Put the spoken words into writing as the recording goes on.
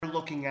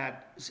looking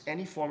at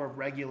any form of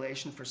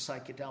regulation for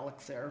psychedelic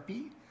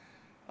therapy,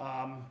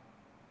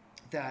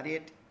 that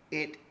it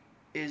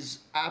is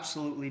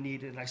absolutely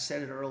needed. And I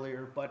said it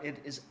earlier, but it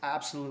is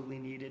absolutely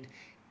needed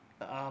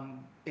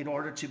in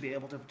order to be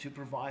able to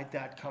provide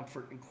that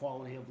comfort and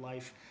quality of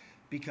life,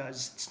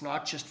 because it's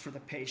not just for the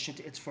patient,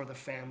 it's for the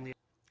family.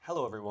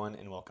 Hello, everyone,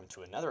 and welcome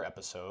to another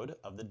episode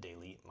of the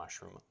Daily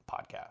Mushroom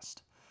Podcast.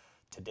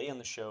 Today on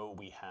the show,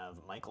 we have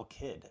Michael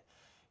Kidd.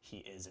 He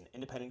is an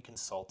independent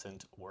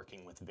consultant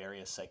working with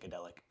various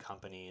psychedelic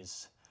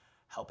companies,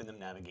 helping them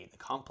navigate the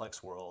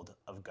complex world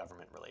of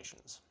government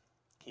relations.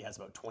 He has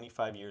about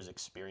 25 years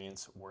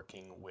experience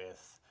working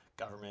with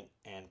government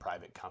and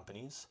private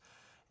companies,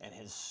 and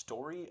his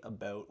story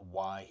about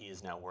why he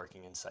is now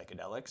working in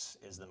psychedelics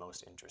is the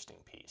most interesting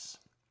piece.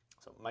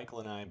 So Michael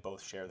and I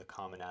both share the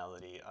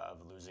commonality of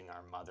losing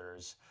our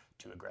mothers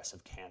to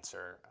aggressive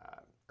cancer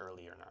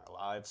earlier in our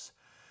lives.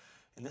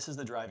 And this is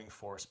the driving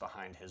force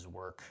behind his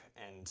work.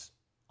 And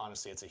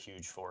honestly, it's a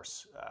huge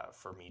force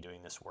for me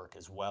doing this work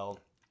as well,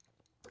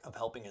 of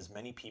helping as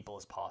many people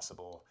as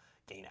possible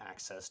gain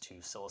access to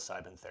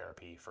psilocybin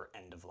therapy for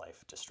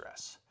end-of-life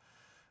distress.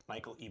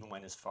 Michael even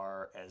went as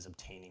far as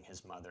obtaining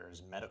his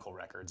mother's medical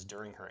records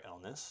during her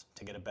illness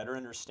to get a better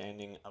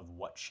understanding of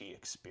what she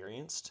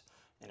experienced,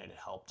 and it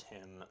helped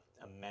him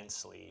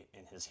immensely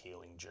in his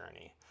healing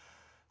journey.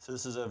 So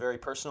this is a very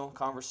personal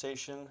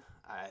conversation.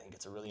 I think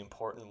it's a really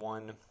important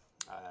one,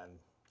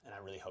 and I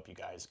really hope you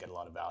guys get a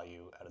lot of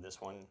value out of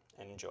this one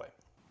and enjoy.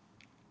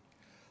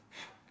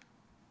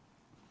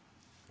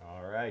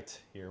 All right,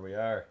 here we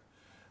are.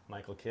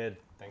 Michael Kidd,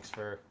 thanks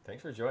for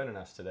joining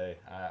us today.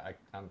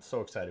 I'm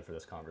so excited for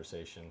this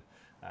conversation.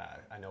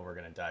 I know we're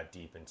going to dive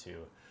deep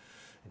into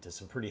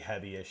some pretty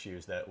heavy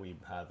issues that we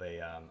have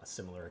a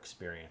similar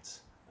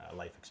experience,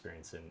 life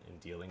experience in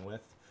dealing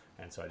with,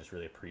 and so I just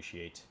really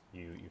appreciate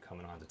you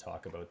coming on to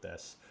talk about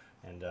this.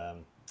 And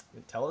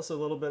tell us a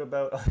little bit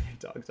about. Oh, your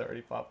dog's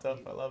already popped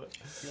up. I love it.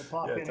 You'll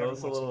pop in every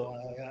once in a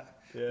while. Yeah.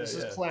 This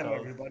is Clem,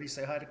 everybody.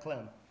 Say hi to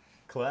Clem.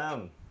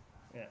 Clem.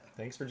 Yeah.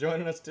 Thanks for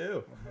joining us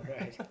too. All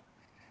right.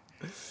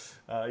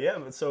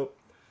 So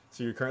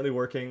you're currently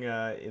working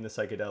in the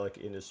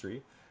psychedelic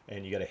industry,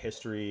 and you got a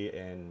history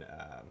in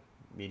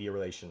media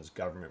relations,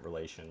 government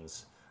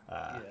relations,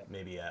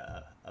 maybe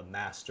a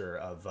master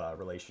of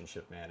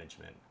relationship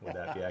management. Would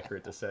that be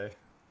accurate to say?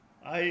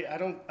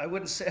 I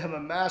wouldn't say I'm a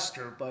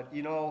master, but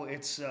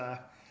it's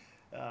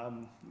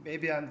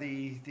maybe I'm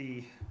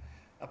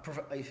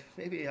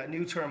maybe a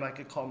new term I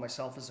could call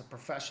myself is a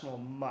professional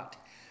mutt.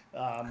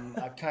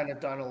 I've kind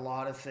of done a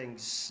lot of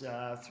things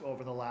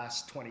over the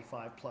last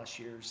 25 plus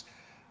years,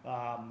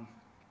 and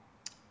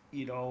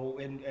I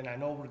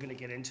know we're going to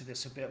get into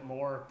this a bit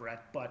more,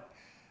 Brett, but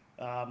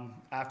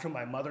after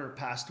my mother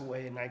passed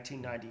away in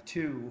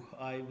 1992,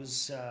 I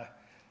was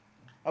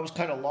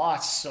kind of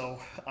lost, so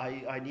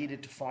I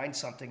needed to find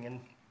something,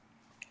 and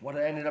what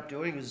I ended up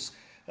doing was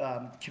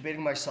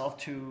committing myself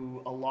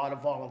to a lot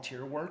of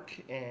volunteer work,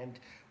 and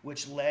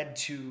which led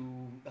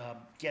to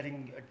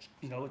getting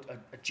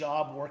a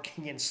job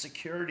working in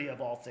security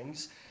of all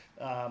things,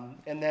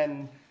 and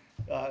then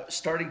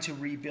starting to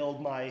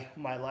rebuild my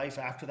life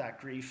after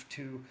that grief,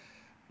 to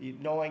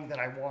knowing that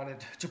I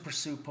wanted to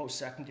pursue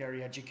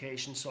post-secondary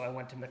education. So I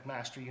went to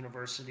McMaster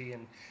University,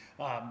 and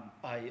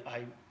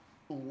I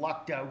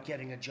lucked out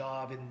getting a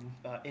job in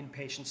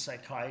inpatient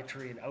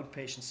psychiatry and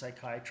outpatient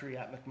psychiatry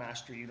at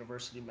McMaster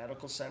University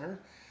Medical Center,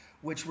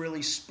 which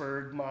really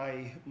spurred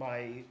my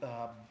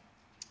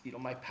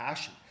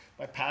passion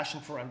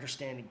for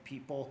understanding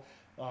people,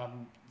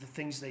 the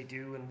things they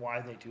do and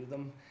why they do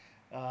them.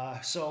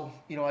 So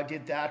I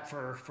did that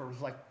for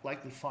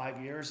likely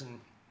 5 years, and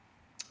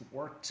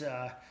worked.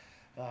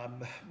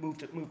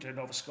 Moved to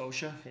Nova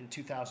Scotia in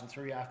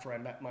 2003 after I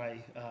met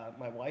my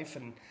wife,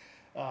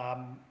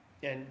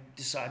 and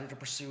decided to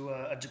pursue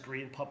a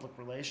degree in public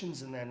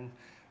relations. And then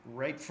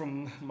right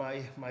from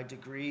my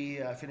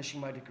degree, finishing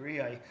my degree,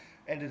 I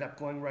ended up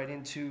going right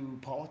into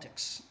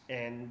politics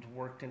and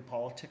worked in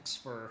politics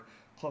for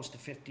close to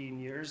 15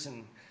 years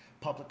in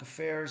public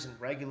affairs and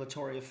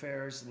regulatory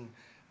affairs, and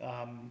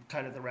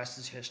kind of the rest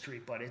is history.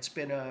 But it's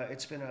been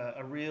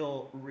a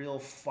real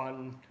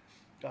fun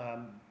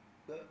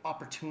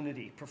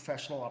opportunity,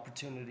 professional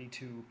opportunity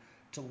to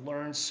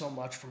learn so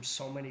much from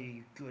so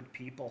many good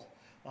people,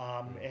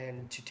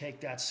 and to take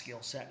that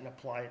skill set and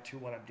apply it to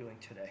what I'm doing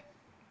today.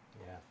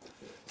 Yeah.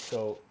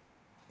 So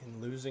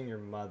in losing your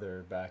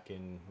mother back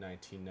in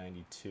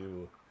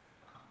 1992,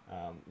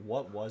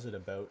 what was it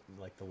about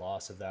the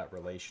loss of that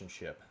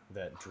relationship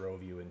that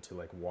drove you into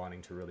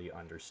wanting to really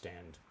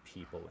understand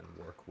people and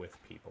work with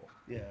people?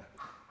 Yeah.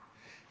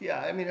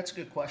 I mean, that's a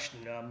good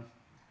question.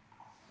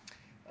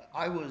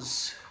 I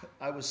was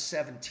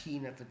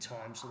 17 at the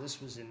time, so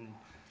this was in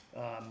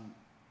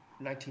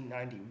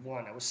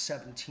 1991. I was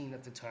 17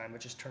 at the time. I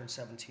just turned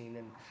 17,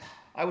 and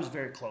I was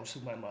very close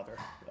with my mother.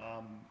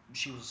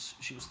 She was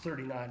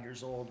 39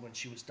 years old when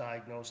she was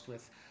diagnosed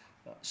with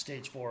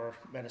stage 4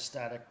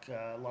 metastatic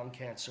lung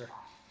cancer,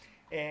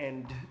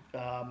 and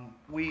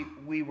we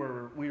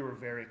were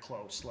very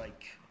close.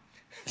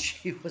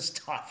 She was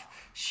tough.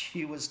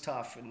 She was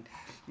tough, and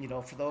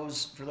for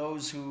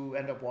those who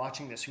end up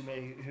watching this, who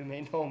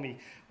may know me,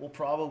 will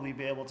probably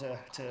be able to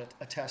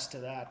attest to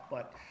that.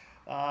 But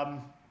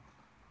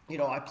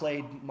I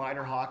played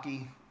minor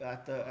hockey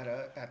at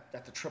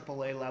the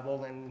AAA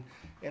level, and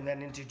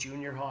then into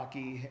junior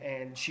hockey,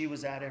 and she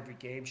was at every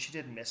game. She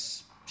didn't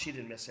miss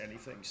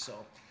anything.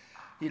 So,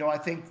 I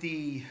think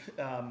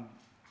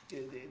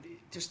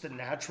just the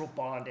natural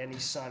bond any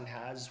son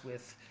has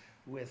with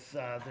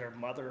their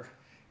mother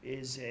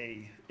is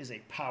a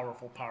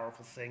powerful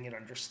thing in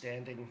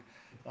understanding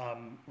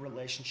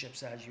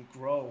relationships as you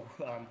grow,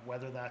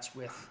 whether that's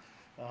with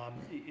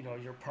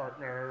your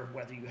partner,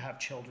 whether you have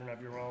children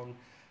of your own.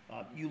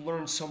 You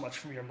learn so much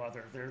from your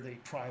mother. They're the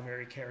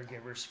primary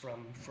caregivers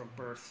from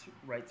birth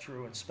right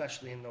through, and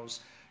especially in those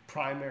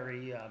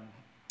primary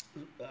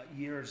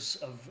years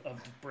of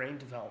brain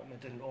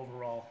development and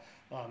overall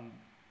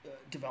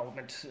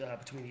development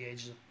between the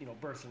ages of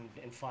birth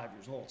and 5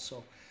 years old.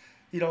 So,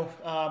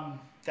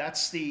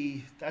 that's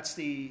the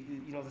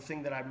the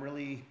thing that I'm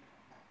really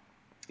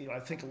I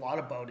think a lot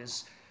about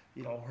is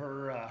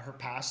her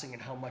passing,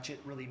 and how much it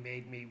really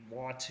made me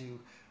want to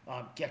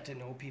get to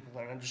know people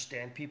and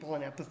understand people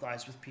and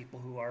empathize with people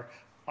who are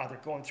either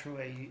going through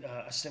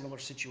a similar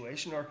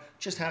situation or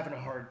just having a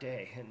hard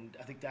day. And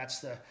I think that's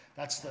the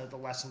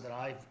lesson that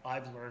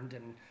I've learned,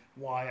 and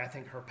why I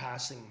think her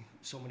passing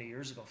so many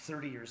years ago,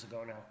 30 years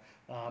ago now,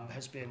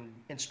 has been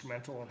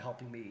instrumental in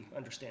helping me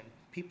understand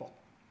people.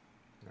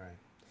 Right.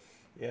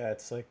 Yeah,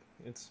 it's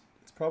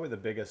probably the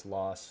biggest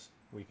loss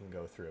we can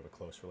go through of a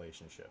close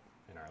relationship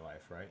in our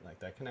life, right? Like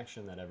that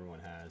connection that everyone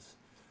has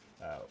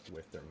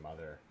with their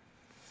mother,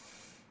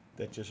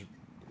 that just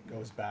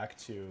goes back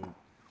to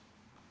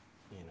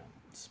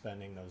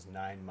spending those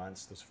 9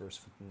 months, those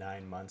first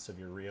 9 months of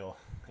your real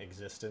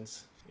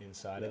existence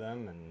inside of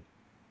them, and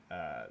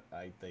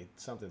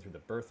something through the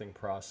birthing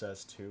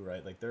process too,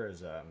 right? Like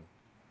there's a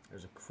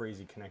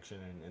crazy connection,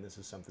 and this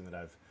is something that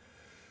I've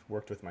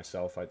worked with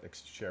myself. I'd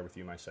share with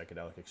you my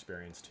psychedelic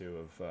experience too,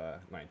 of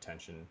my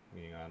intention,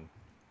 meaning on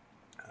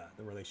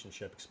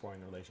exploring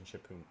the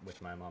relationship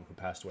with my mom, who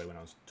passed away when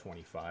I was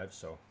 25,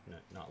 so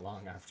not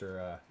long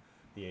after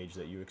the age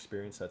that you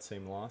experienced that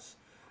same loss.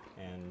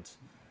 And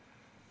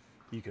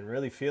you can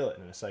really feel it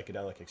in a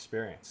psychedelic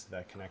experience,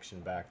 that connection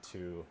back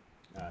to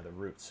the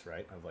roots,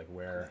 right, of like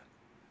where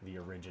the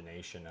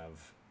origination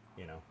of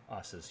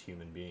us as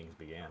human beings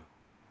began.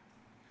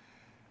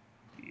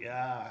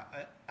 Yeah,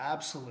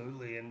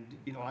 absolutely. And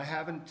I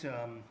haven't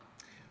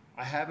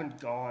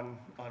gone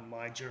on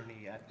my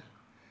journey yet.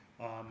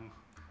 A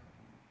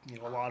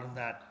lot of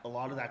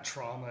that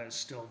trauma is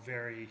still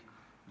very,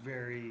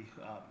 very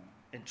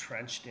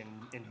entrenched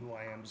in who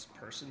I am as a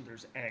person.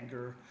 There's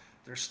anger,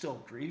 there's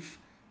still grief.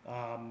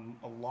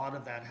 A lot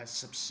of that has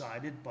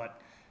subsided,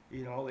 but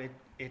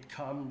it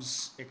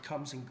comes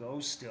and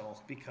goes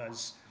still,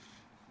 because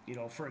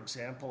for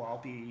example,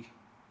 I'll be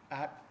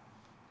at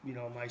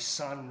my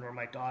son or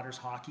my daughter's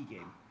hockey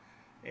game,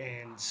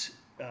 and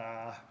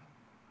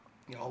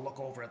I'll look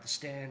over at the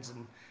stands,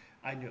 and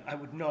I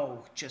would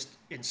know just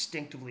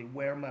instinctively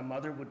where my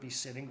mother would be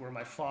sitting, where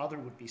my father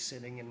would be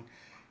sitting,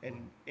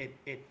 and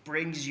it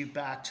brings you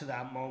back to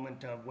that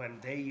moment of when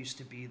they used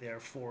to be there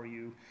for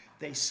you.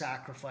 They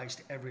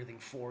sacrificed everything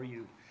for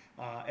you,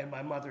 and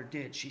my mother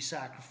did. She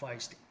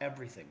sacrificed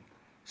everything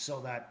so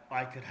that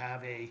I could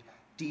have a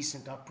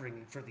decent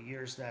upbringing for the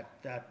years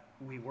that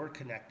we were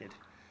connected,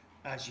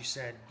 as you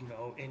said,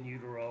 in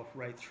utero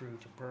right through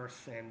to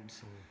birth, and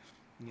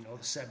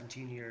the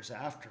 17 years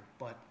after.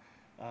 But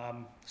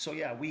so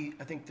yeah,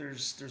 I think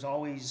there's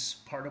always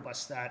part of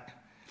us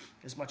that,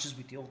 as much as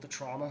we deal with the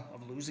trauma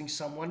of losing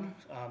someone,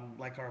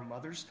 like our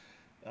mothers,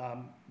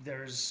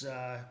 there's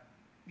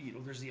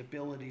the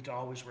ability to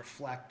always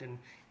reflect and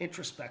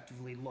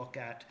introspectively look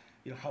at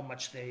how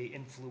much they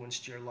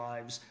influenced your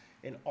lives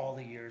in all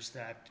the years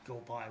that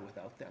go by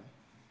without them.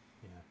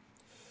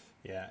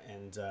 Yeah,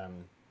 and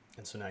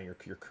so now your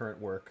current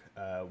work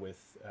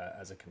with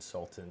as a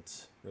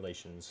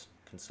relations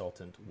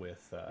consultant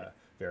with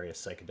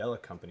various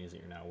psychedelic companies that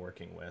you're now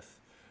working with.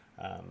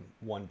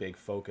 One big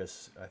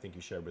focus I think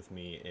you shared with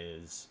me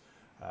is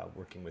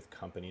working with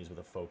companies with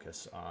a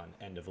focus on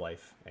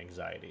end-of-life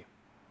anxiety,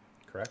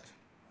 correct?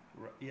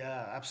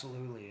 Yeah,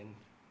 absolutely. And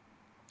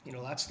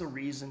that's the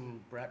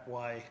reason, Brett,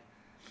 why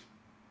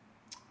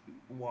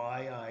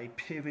I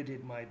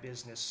pivoted my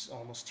business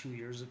almost 2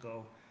 years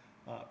ago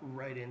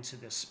right into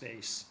this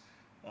space.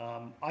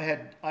 I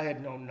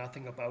had known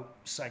nothing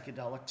about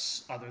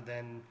psychedelics other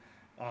than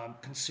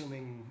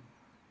consuming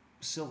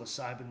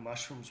psilocybin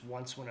mushrooms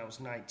once when I was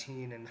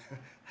 19, and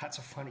that's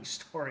a funny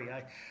story.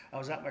 I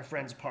was at my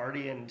friend's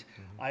party, and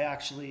I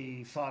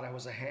actually thought I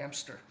was a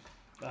hamster.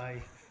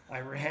 I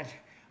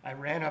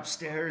ran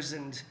upstairs,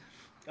 and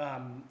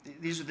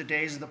these were the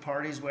days of the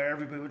parties where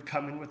everybody would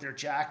come in with their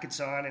jackets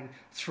on and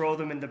throw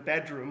them in the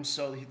bedroom.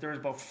 So there was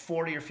about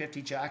 40 or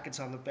 50 jackets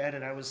on the bed,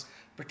 and I was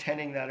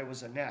pretending that it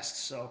was a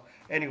nest. So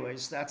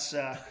anyways, that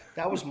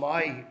was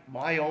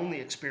my only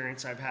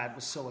experience I've had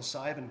with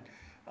psilocybin.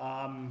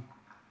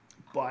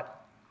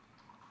 But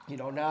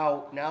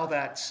Now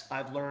that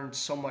I've learned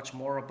so much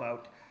more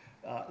about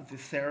the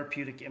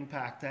therapeutic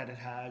impact that it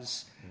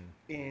has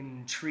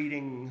in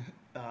treating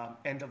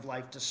end of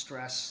life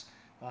distress,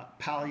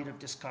 palliative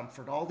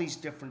discomfort, all these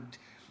different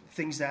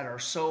things that are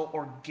so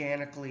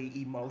organically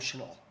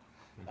emotional.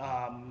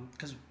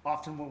 Because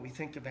often when we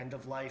think of end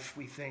of life,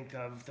 we think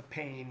of the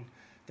pain,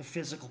 the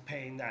physical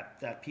pain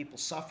that people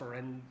suffer,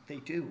 and they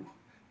do.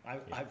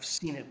 I've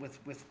seen it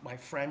with my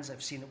friends,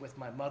 I've seen it with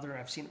my mother,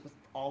 I've seen it with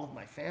all of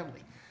my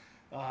family.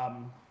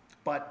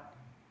 But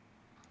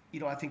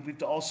I think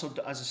we've also,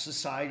 as a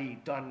society,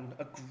 done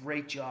a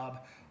great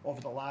job over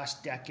the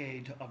last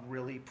decade of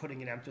really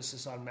putting an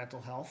emphasis on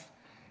mental health,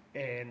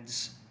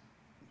 and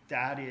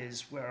that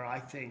is where I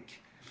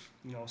think,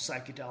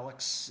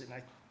 psychedelics, and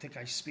I think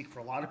I speak for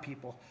a lot of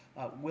people,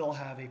 will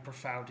have a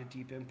profound and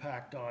deep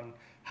impact on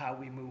how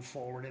we move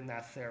forward in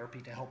that therapy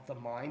to help the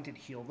mind and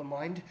heal the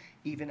mind,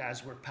 even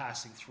as we're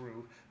passing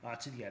through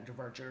to the end of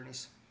our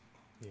journeys.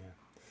 Yeah,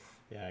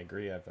 yeah, I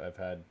agree. I've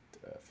had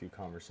a few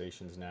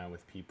conversations now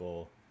with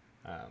people.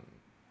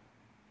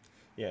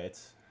 Yeah,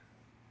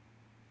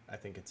 I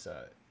think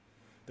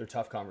they're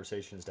tough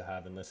conversations to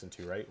have and listen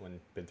to, right? When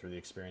been through the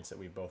experience that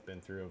we've both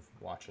been through of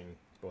watching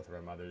both of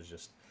our mothers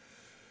just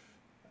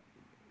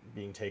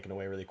being taken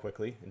away really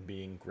quickly and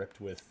being gripped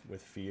with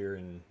fear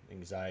and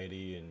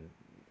anxiety and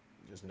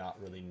just not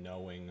really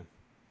knowing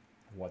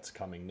what's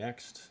coming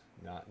next,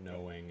 not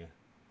knowing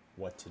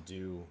what to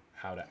do,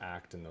 how to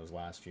act in those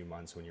last few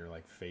months when you're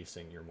like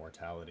facing your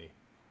mortality.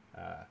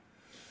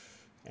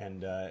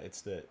 And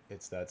it's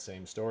that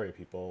same story.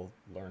 People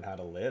learn how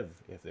to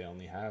live if they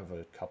only have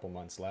a couple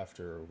months left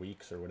or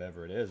weeks or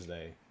whatever it is.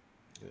 They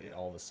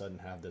all of a sudden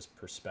have this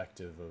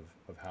perspective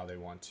of how they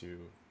want to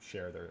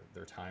share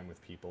their time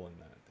with people, and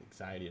the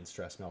anxiety and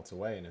stress melts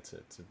away. And it's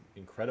an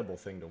incredible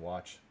thing to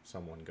watch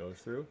someone go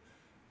through.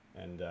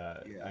 And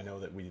I know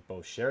that we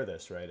both share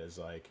this, right? As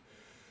like,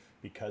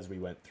 because we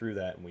went through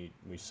that and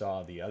we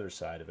saw the other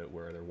side of it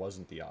where there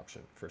wasn't the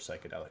option for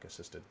psychedelic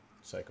assisted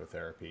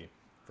psychotherapy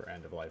for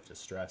end of life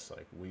distress.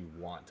 Like, we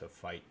want to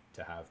fight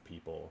to have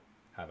people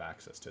have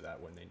access to that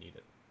when they need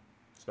it,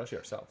 especially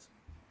ourselves.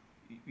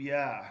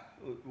 Yeah,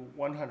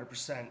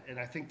 100%. And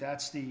I think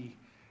that's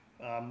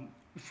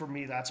for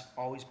me, that's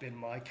always been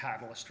my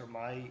catalyst or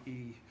my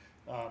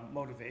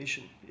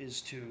motivation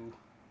is to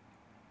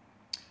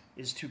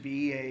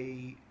be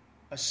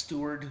a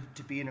steward,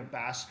 to be an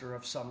ambassador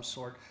of some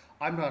sort.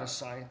 I'm not a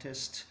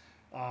scientist.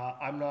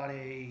 I'm not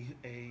a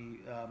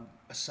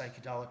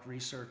psychedelic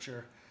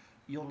researcher.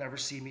 You'll never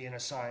see me in a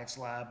science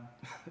lab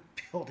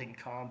building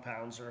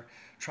compounds or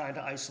trying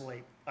to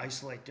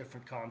isolate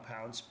different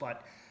compounds.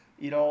 But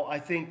I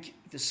think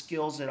the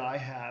skills that I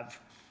have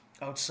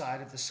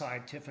outside of the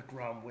scientific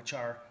realm, which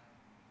are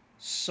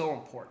so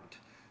important,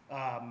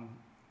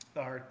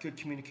 are good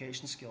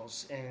communication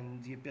skills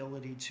and the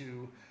ability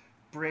to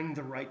bring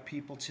the right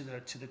people to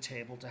the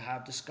table to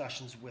have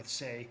discussions with,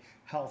 say,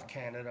 Health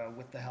Canada,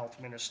 with the health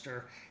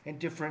minister, and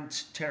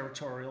different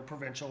territorial,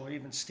 provincial, or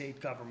even state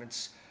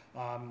governments,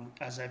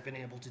 as I've been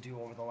able to do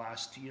over the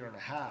last year and a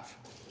half.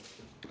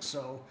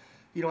 So,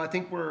 I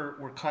think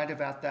we're kind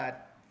of at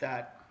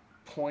that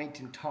point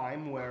in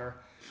time where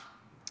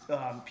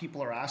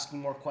people are asking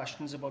more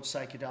questions about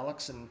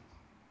psychedelics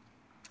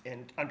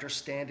and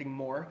understanding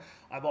more.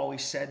 I've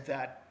always said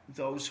that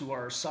those who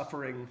are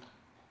suffering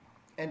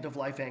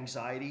end-of-life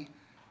anxiety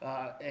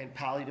and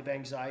palliative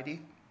anxiety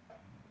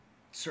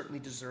certainly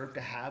deserve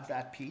to have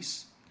that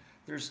peace.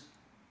 There's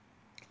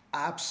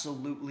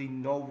absolutely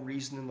no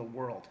reason in the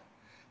world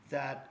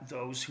that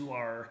those who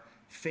are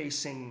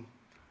facing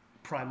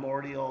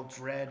primordial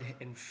dread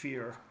and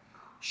fear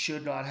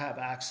should not have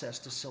access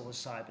to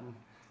psilocybin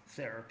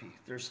therapy.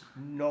 There's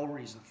no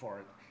reason for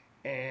it.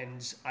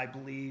 And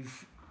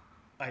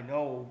I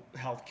know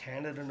Health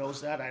Canada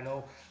knows that. I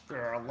know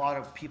there are a lot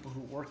of people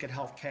who work at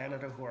Health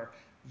Canada who are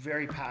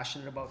very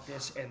passionate about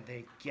this, and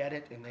they get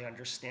it and they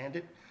understand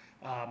it.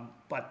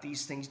 But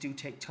these things do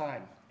take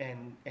time,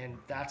 and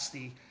that's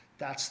the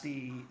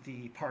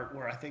part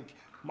where I think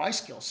my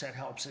skill set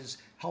helps, is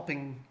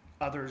helping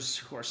others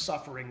who are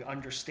suffering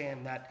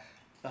understand that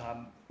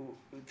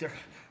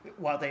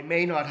while they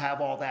may not have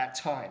all that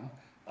time,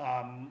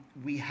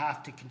 we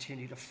have to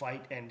continue to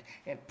fight and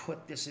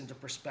put this into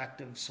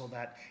perspective so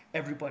that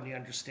everybody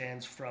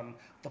understands, from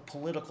the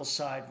political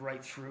side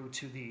right through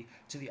to the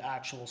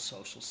actual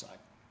social side.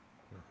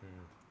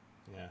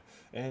 Mm-hmm. Yeah,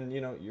 and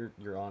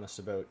you're honest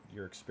about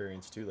your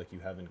experience too. Like, you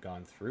haven't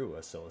gone through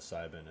a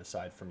psilocybin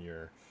aside from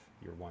your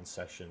one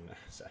session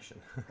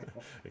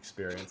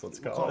experience, let's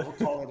call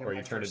it, where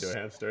you turned into a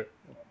hamster.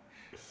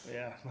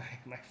 Yeah,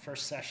 my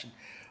first session.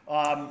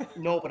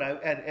 No, but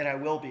I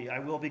will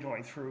be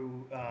going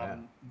through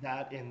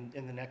that in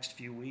the next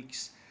few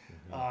weeks,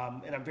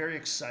 and I'm very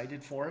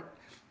excited for it.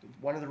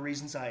 One of the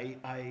reasons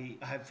I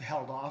have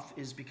held off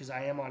is because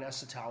I am on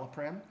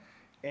escitalopram,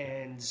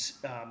 and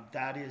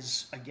that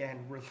is, again,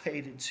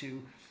 related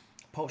to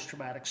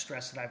post-traumatic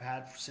stress that I've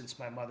had since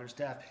my mother's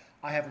death.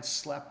 I haven't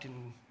slept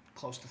in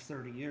close to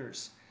 30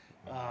 years,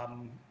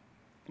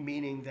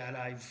 meaning that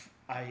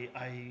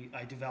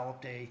I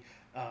developed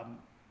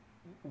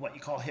what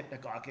you call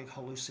hypnagogic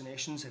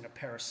hallucinations and a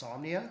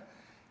parasomnia.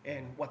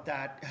 And what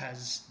that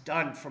has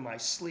done for my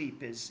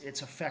sleep is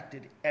it's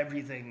affected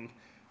everything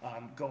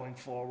going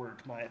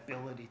forward. My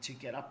ability to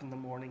get up in the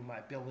morning, my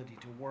ability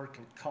to work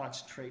and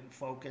concentrate and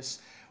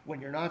focus. When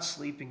you're not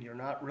sleeping, you're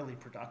not really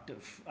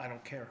productive. I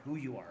don't care who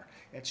you are.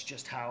 It's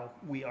just how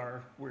we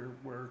are.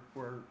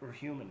 We're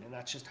human, and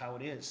that's just how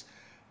it is.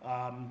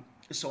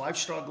 So I've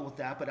struggled with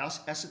that, but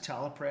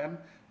escitalopram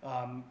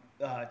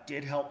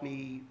did help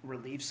me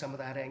relieve some of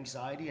that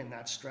anxiety and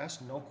that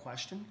stress, no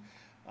question.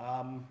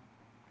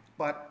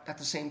 But at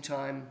the same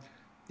time,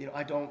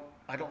 I don't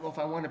know if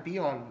I want to be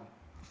on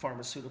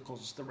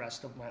pharmaceuticals the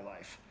rest of my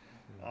life.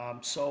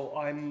 So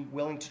I'm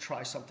willing to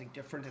try something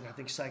different, and I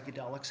think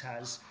psychedelics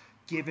has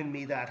given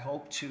me that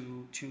hope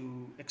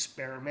to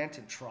experiment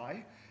and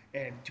try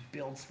and to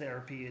build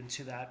therapy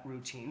into that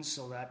routine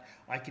so that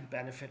I can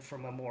benefit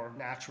from a more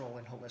natural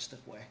and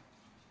holistic way.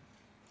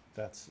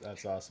 That's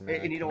awesome.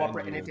 Man. And you know what,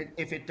 Brett, and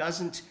if it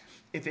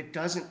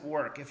doesn't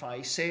work, if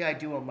I say I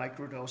do a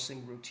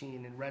microdosing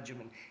routine and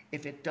regimen,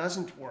 if it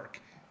doesn't work,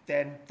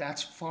 then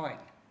that's fine.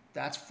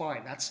 That's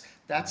fine. I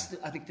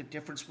think the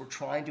difference we're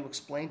trying to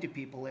explain to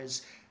people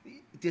is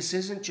this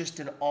isn't just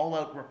an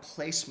all-out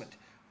replacement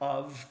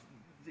of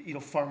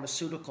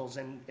pharmaceuticals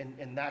and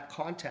in that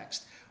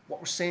context. What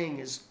we're saying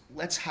is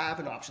let's have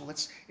an option.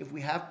 If we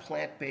have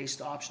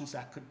plant-based options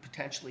that could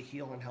potentially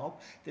heal and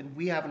help, then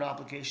we have an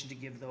obligation to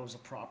give those a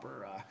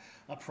proper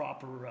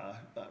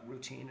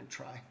routine and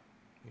try.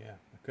 Yeah,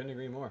 I couldn't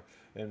agree more.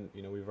 And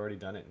we've already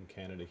done it in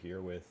Canada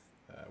here with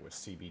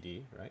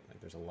CBD, right? Like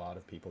there's a lot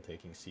of people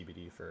taking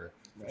CBD for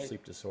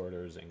sleep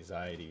disorders,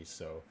 anxiety.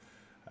 So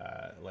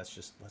let's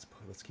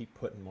keep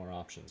putting more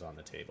options on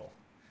the table.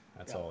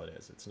 That's all it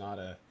is. It's not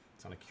a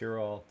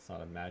cure-all. It's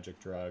not a magic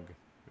drug.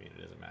 I mean,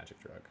 it is a magic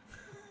drug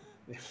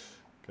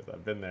because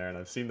I've been there and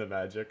I've seen the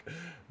magic,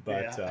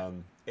 but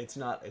it's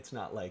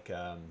not like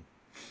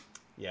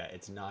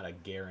it's not a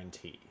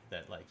guarantee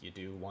that like you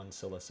do one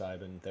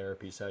psilocybin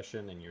therapy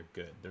session and you're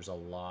good. There's a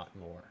lot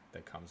more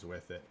that comes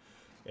with it.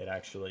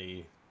 It's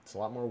a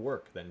lot more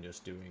work than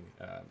just doing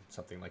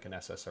something like an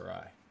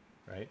SSRI,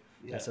 right?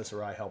 Yeah.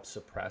 SSRI helps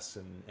suppress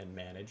and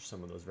manage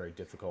some of those very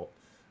difficult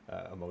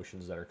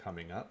emotions that are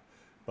coming up,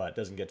 but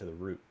doesn't get to the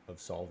root of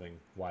solving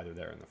why they're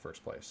there in the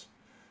first place.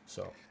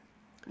 So,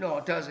 no,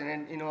 it doesn't.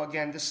 And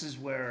again, this is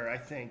where I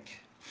think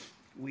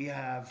we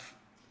have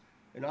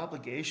an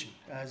obligation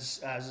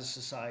as a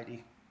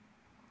society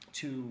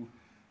to,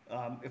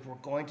 if we're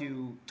going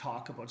to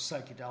talk about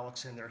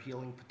psychedelics and their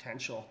healing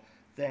potential,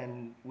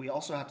 then we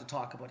also have to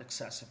talk about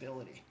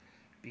accessibility,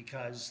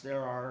 because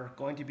there are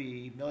going to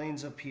be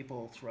millions of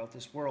people throughout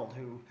this world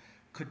who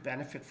could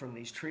benefit from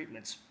these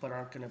treatments, but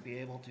aren't going to be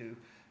able to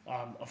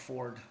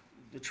afford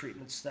the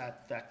treatments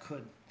that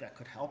could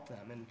help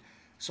them. And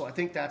so I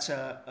think that's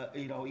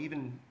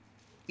even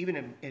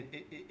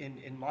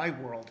in my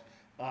world,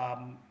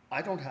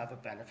 I don't have a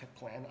benefit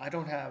plan. I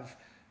don't have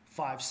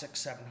 $500,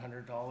 $600,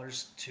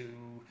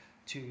 $700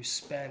 to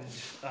spend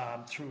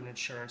through an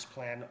insurance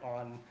plan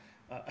on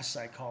a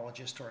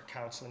psychologist or a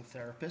counseling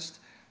therapist.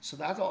 So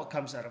that all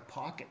comes out of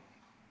pocket.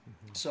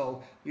 Mm-hmm.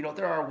 So,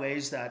 there are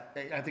ways that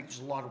I think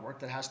there's a lot of work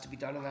that has to be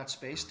done in that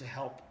space to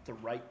help the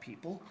right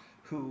people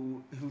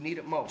who need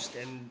it most.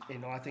 And,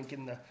 I think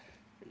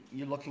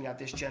you're looking at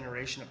this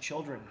generation of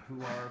children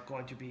who are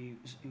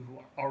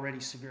already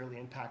severely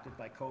impacted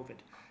by COVID,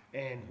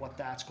 and what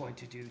that's going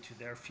to do to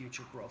their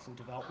future growth and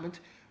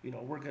development.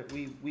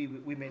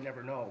 We may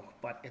never know,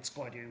 but it's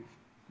going to,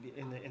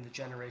 in the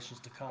generations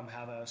to come,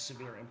 have a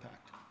severe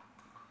impact.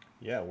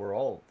 Yeah, we're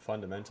all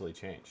fundamentally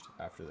changed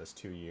after this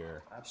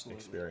 2-year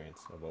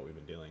experience of what we've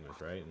been dealing with,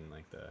 right? And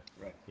like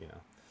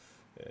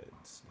it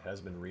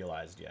hasn't been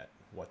realized yet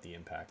what the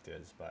impact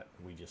is, but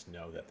we just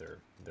know that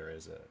there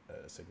is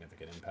a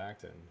significant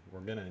impact, and we're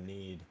gonna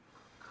need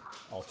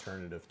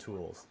alternative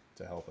tools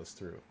to help us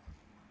through,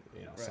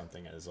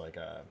 something as like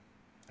a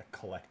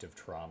collective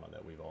trauma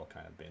that we've all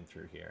kind of been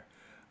through here.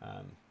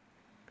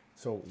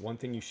 So one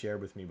thing you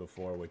shared with me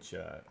before, which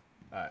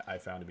I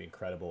found to be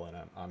incredible, and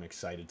I'm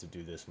excited to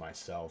do this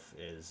myself,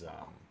 is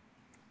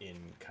in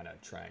kind of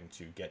trying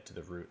to get to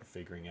the root of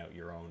figuring out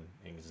your own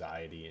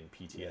anxiety and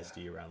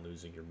PTSD around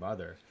losing your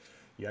mother.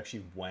 You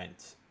actually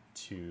went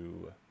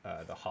to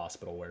the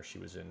hospital where she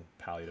was in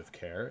palliative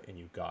care, and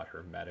you got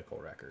her medical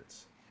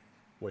records,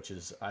 which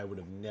is, I would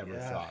have never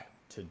thought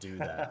to do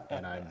that.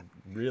 And I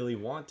really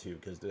want to,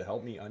 because to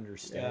help me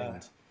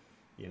understand,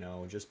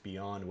 just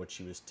beyond what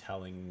she was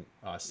telling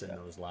us in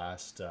those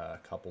last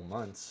couple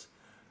months,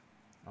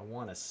 I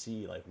want to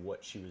see like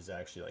what she was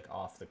actually like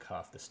off the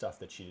cuff, the stuff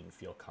that she didn't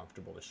feel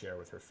comfortable to share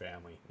with her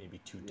family, maybe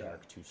too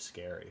dark, too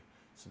scary.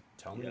 So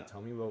tell me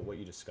about what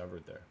you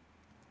discovered there.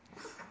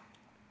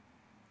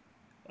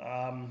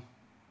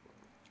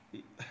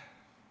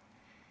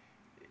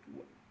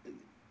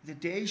 The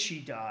day she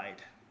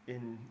died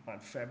on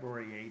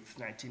February 8th,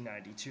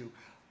 1992,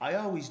 I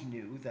always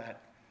knew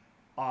that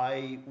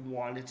I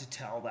wanted to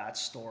tell that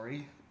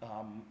story.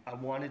 I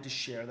wanted to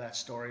share that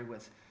story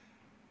with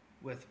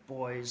with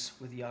boys,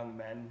 with young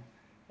men.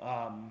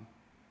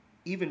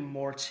 Even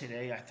more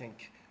today, I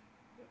think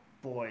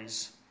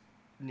boys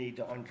need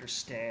to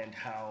understand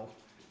how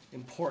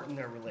important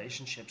their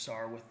relationships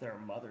are with their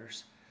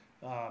mothers,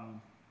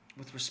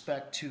 with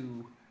respect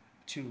to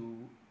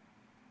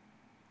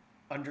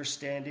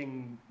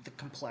understanding the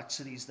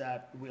complexities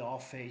that we all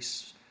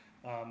face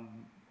on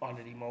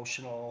an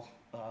emotional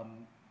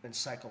and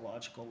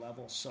psychological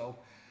level. So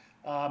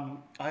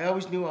I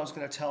always knew I was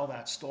going to tell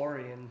that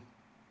story, and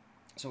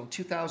so in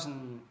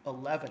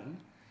 2011,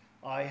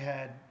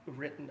 I'd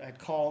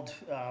called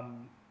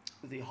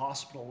the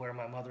hospital where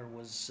my mother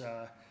was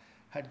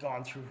had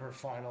gone through her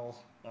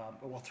final,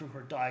 through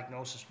her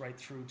diagnosis right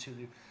through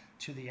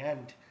to the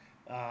end,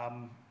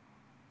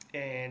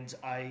 and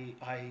I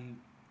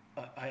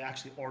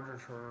actually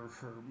ordered her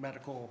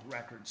medical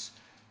records,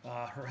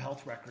 her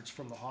health records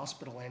from the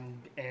hospital,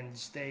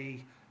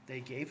 and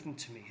they gave them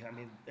to me. I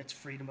mean, it's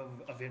freedom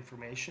of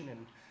information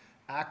and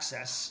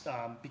access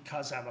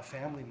because I'm a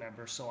family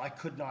member, so I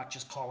could not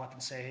just call up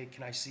and say, hey,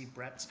 can I see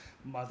Brett's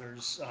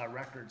mother's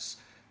records?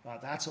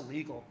 That's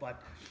illegal.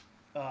 But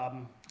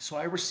so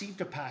I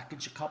received a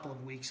package a couple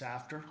of weeks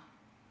after.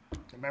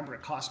 Remember,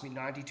 it cost me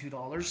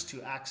 $92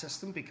 to access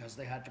them because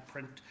they had to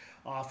print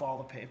off all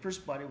the papers,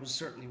 but it was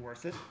certainly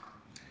worth it.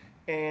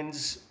 And,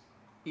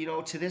 you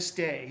know, to this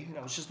day,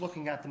 I was just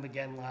looking at them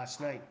again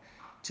last night.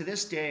 To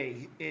this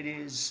day, it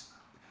is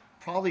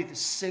probably the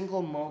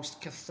single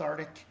most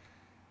cathartic,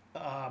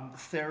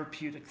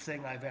 therapeutic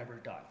thing I've ever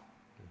done,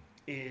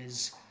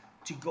 is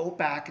to go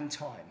back in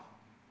time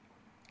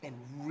and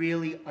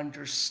really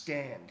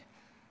understand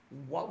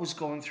what was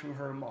going through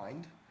her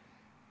mind,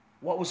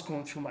 what was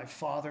going through my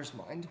father's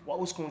mind, what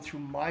was going through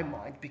my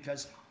mind,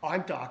 because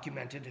I'm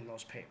documented in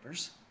those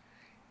papers.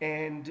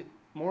 And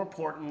more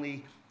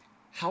importantly,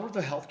 how were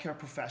the healthcare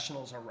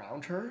professionals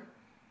around her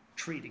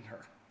treating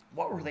her?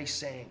 What were they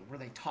saying? Were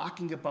they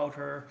talking about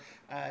her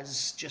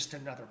as just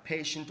another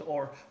patient,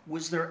 or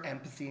was there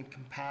empathy and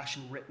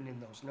compassion written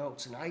in those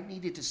notes? And I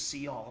needed to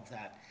see all of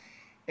that.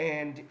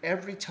 And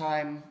every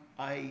time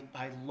I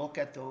look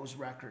at those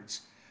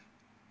records,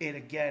 it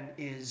again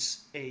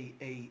is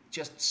a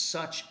just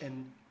such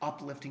an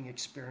uplifting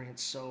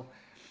experience. So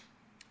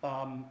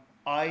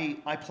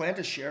I plan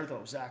to share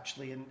those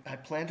actually, and I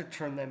plan to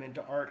turn them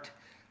into art,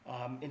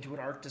 into an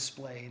art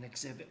display and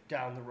exhibit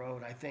down the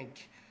road. I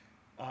think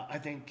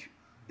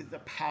the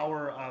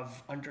power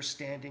of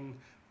understanding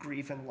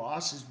grief and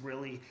loss is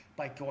really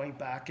by going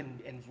back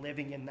and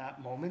living in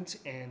that moment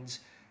and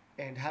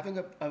having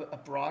a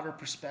broader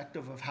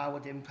perspective of how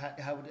it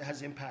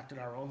has impacted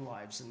our own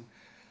lives. And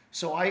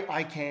so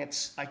I can't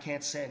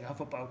say enough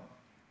about,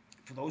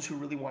 for those who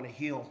really want to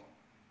heal,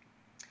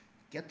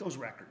 get those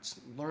records,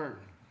 learn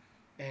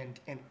and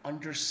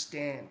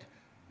understand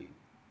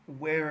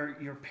where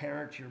your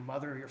parent, your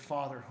mother, your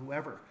father,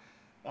 whoever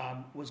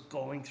was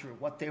going through,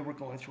 what they were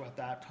going through at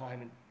that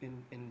time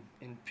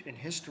in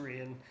history.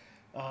 And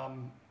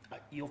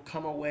you'll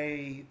come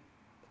away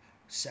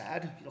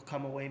sad, you'll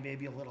come away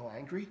maybe a little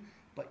angry,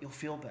 but you'll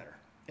feel better.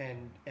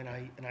 And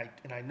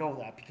I know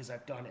that because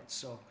I've done it.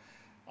 So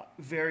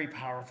very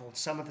powerful.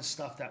 Some of the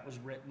stuff that was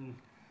written,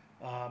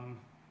 the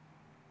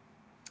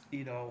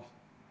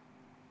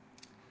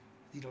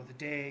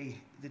day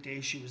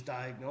she was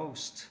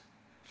diagnosed,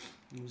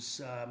 it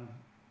was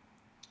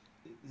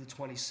the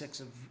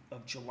 26th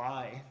of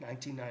July,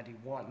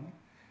 1991,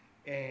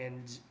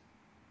 and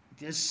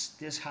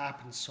this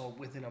happened. So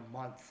within a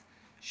month,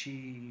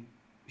 she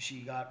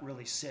got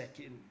really sick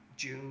in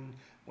June.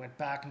 Went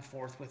back and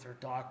forth with her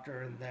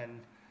doctor, and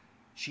then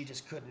she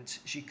couldn't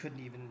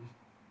even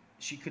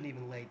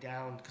lay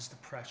down because the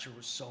pressure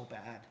was so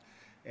bad,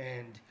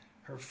 and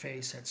her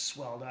face had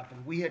swelled up.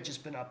 And we had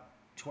just been up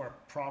to our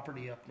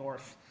property up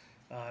north,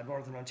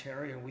 northern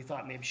Ontario, and we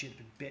thought maybe she had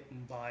been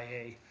bitten by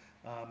a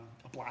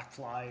black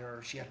fly,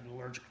 or she had an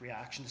allergic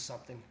reaction to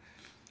something.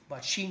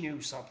 But she knew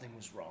something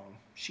was wrong.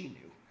 She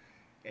knew.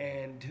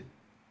 And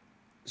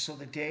so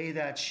the day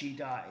that she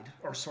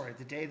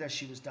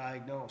was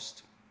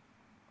diagnosed,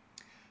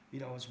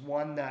 is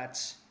one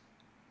that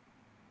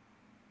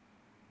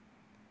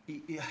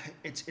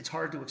it's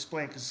hard to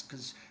explain,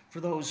 because for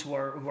those who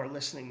are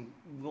listening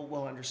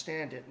will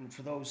understand it, and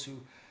for those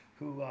who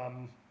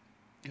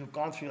have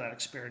gone through that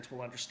experience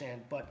will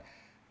understand. But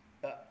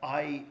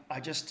I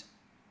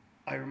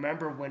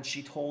remember when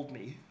she told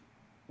me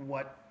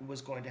what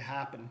was going to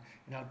happen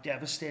and how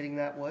devastating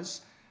that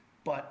was,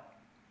 but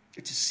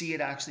to see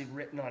it actually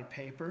written on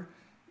paper,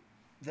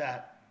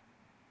 that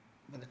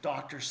when the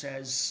doctor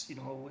says,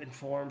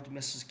 informed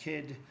Mrs.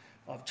 Kidd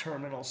of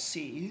terminal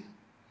C,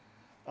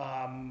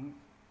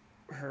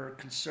 her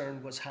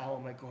concern was, how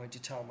am I going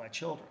to tell my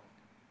children?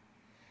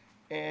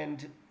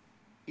 And,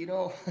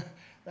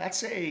 that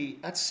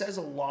says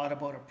a lot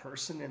about a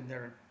person and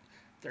their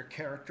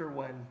character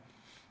when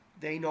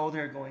they know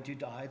they're going to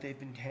die. They've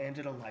been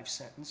handed a life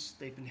sentence.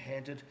 They've been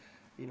handed,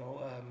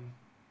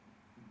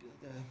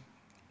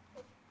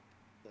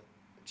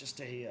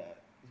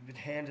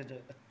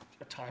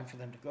 a time for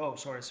them to go.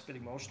 Sorry, it's a bit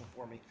emotional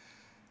for me.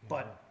 Yeah.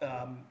 But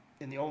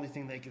and the only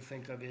thing they could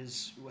think of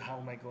is, how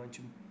am I going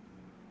to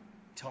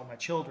tell my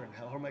children?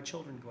 How are my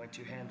children going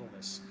to handle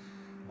this?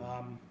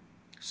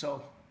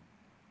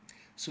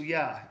 So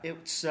yeah,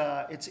 it's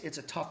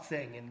a tough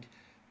thing, and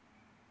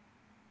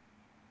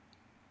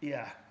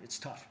yeah, it's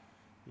tough.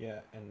 Yeah,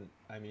 and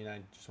I mean, I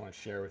just want to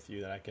share with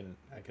you that I can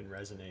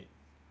resonate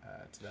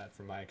to that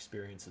from my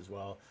experience as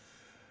well.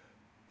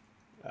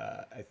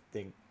 I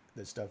think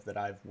the stuff that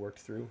I've worked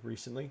through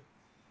recently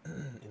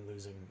in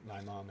losing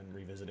my mom and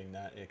revisiting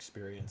that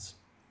experience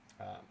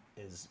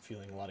is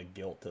feeling a lot of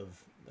guilt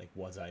of, like,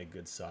 was I a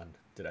good son?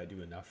 Did I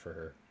do enough for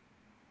her?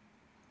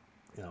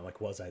 You know, like,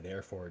 was I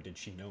there for her? Did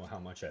she know how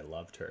much I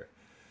loved her?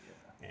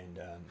 Yeah. And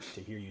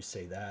to hear you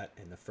say that,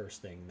 and the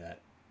first thing that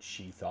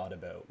she thought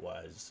about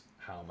was,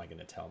 how am I going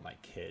to tell my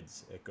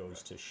kids? It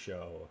goes to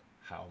show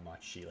how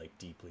much she, like,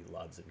 deeply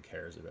loves and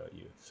cares about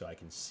you. So I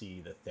can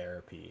see the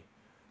therapy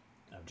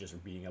of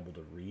just being able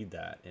to read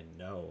that and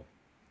know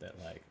that,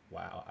 like,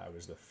 wow, I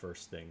was the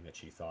first thing that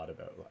she thought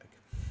about, like,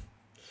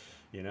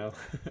 you know,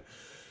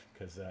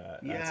 because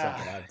that's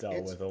something I've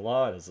dealt with a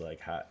lot, is like,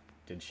 how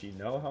did she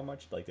know how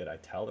much, like, did I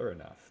tell her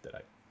enough?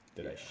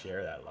 Did I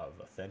share that love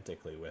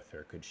authentically with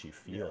her? Could she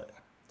feel it?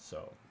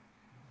 So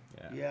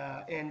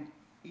Yeah, and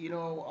you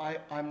know,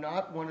 I'm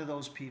not one of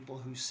those people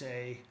who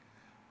say,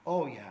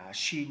 oh yeah,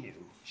 she knew,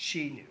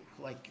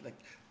 like,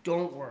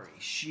 don't worry,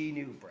 she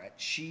knew, Brett,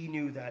 she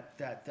knew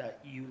that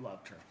you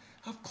loved her.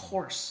 Of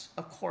course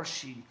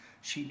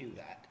she knew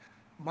that.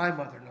 My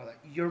mother knew that,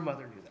 your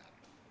mother knew that.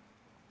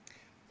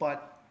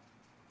 But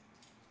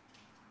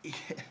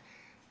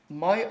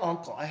my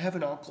uncle, I have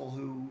an uncle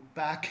who,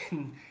 back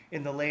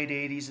in the late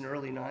 80s and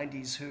early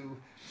 90s, who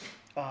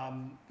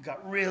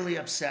got really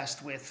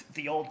obsessed with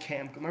the old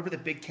remember the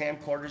big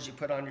camcorders you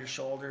put on your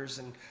shoulders,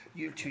 and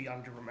you're too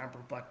young to remember,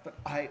 but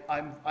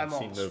I'm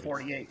almost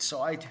 48,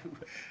 so I do.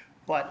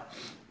 But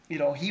you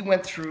know, he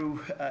went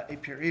through a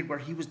period where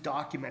he was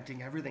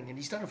documenting everything, and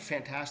he's done a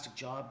fantastic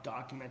job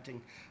documenting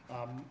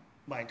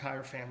my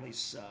entire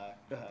family's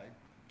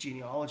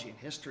genealogy and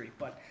history.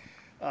 But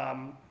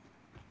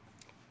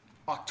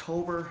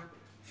October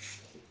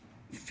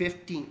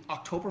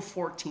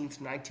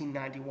 14th,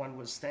 1991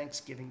 was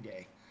Thanksgiving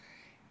Day.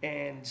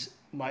 And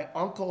my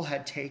uncle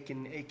had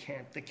taken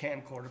the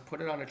camcorder,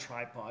 put it on a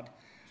tripod,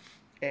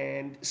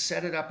 and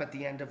set it up at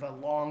the end of a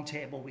long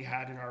table we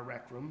had in our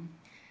rec room,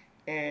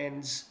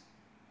 and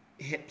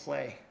hit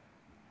play.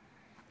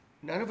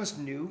 None of us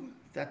knew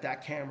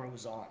that camera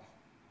was on.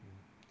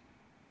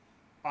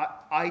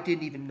 I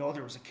didn't even know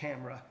there was a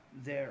camera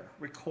there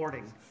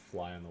recording.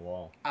 Fly on the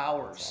wall.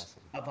 Hours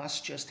of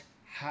us just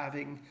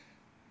having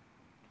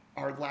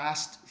our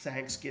last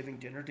Thanksgiving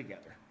dinner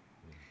together.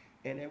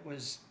 And it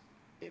was,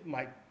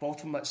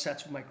 both of my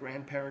sets with my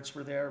grandparents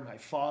were there, my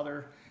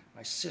father,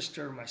 my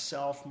sister,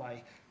 myself,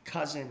 my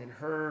cousin and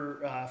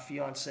her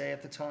fiance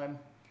at the time.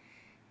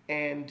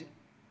 And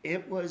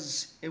it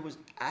was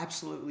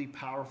absolutely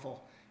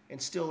powerful,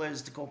 and still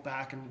is, to go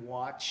back and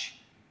watch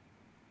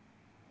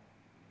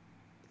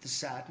the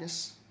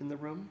sadness in the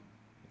room.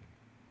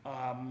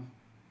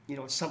 You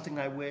know, it's something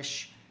I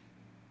wish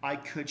I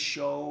could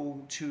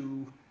show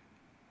to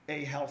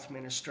a health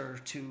minister,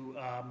 to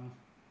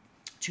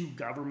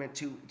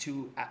government,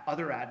 to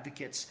other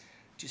advocates,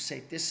 to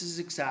say, this is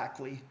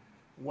exactly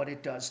what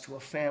it does to a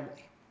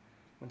family.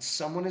 When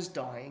someone is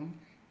dying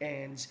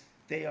and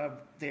they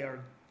are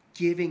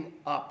giving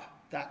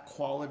up that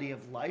quality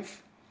of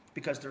life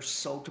because they're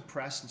so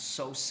depressed and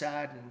so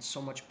sad and in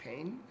so much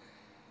pain,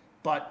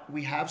 but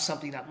we have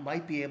something that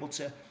might be able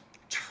to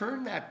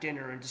turn that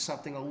dinner into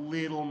something a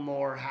little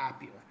more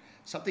happier,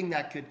 something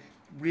that could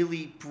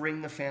really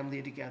bring the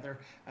family together,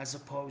 as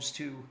opposed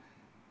to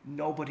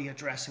nobody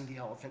addressing the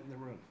elephant in the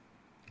room.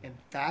 And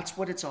that's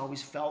what it's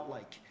always felt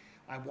like.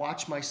 I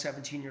watch my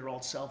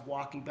 17-year-old self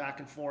walking back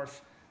and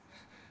forth,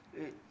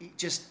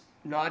 just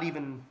not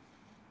even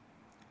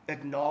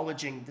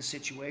acknowledging the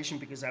situation,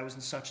 because I was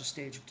in such a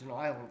stage of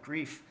denial and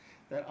grief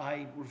that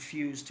I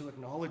refused to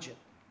acknowledge it.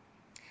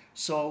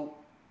 So,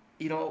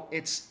 you know,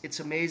 it's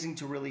amazing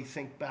to really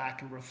think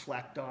back and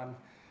reflect on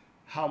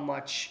how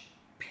much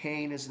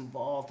pain is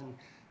involved, and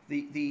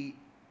the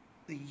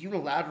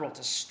unilateral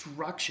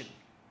destruction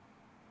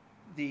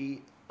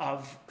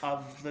of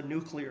the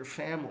nuclear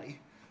family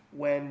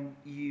when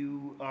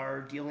you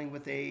are dealing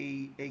with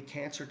a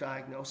cancer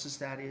diagnosis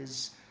that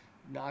is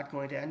not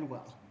going to end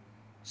well.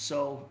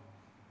 So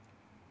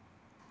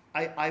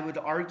I would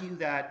argue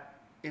that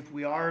if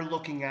we are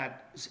looking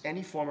at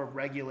any form of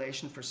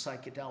regulation for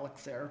psychedelic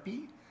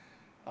therapy,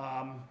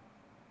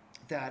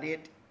 that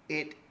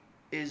it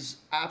is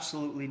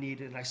absolutely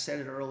needed. And I said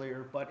it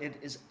earlier, but it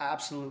is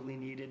absolutely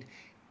needed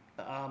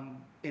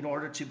in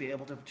order to be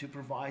able to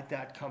provide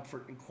that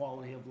comfort and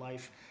quality of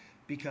life,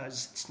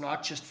 because it's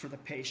not just for the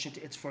patient,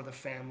 it's for the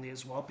family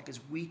as well, because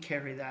we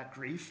carry that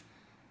grief,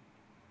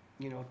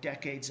 you know,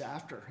 decades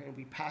after, and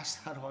we pass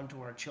that on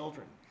to our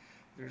children.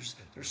 There's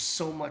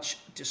so much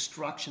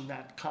destruction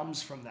that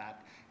comes from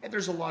that, and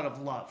there's a lot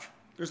of love.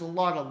 There's a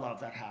lot of love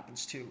that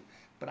happens too.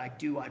 But I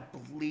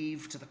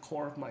believe to the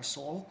core of my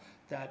soul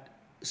that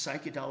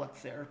psychedelic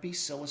therapy,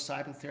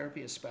 psilocybin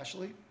therapy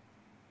especially,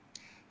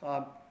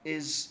 um,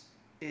 is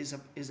is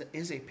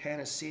a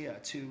panacea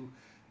to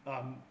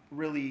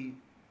really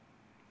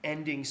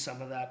ending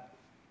some of that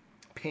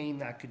pain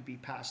that could be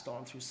passed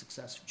on through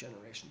successive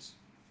generations.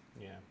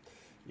 Yeah.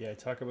 Yeah, I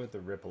talk about the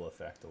ripple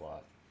effect a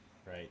lot,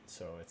 right?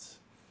 So it's,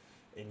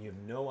 and you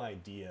have no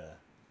idea,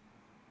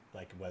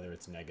 like, whether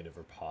it's negative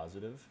or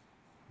positive,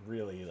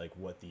 really, like,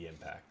 what the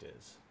impact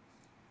is.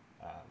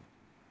 Um,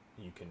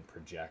 you can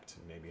project,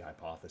 maybe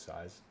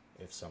hypothesize,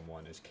 if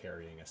someone is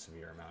carrying a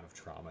severe amount of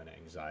trauma and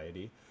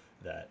anxiety,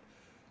 that,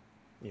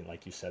 you know,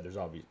 like you said, there's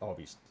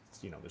obvious,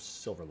 there's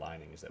silver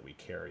linings that we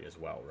carry as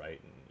well, right?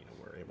 And,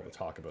 we're able to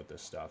talk about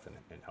this stuff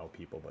and help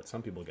people, but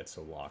some people get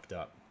so locked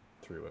up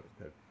through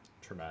a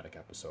traumatic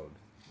episode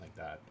like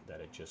that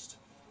it just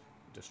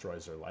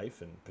destroys their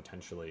life and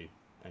potentially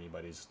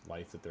anybody's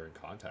life that they're in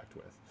contact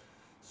with.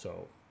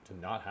 So to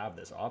not have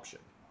this option,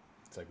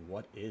 it's like,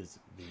 what is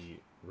the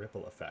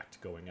ripple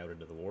effect going out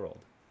into the world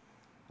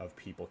of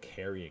people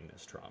carrying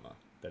this trauma,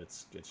 that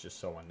it's just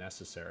so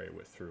unnecessary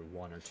with through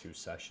 1 or 2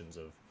 sessions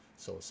of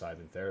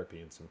psilocybin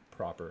therapy and some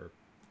proper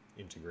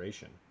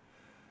integration,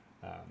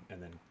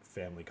 and then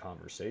family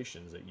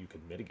conversations, that you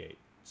could mitigate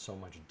so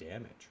much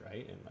damage,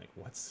 right? And like,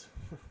 what's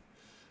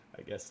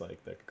I guess,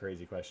 like, the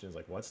crazy question is,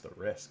 like, what's the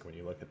risk when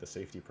you look at the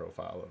safety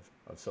profile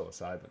of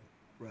psilocybin?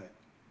 Right.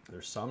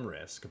 There's some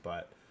risk,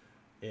 but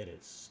it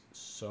is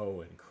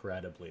so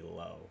incredibly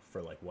low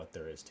for like what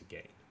there is to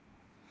gain.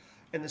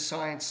 And the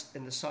science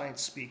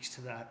speaks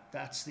to that.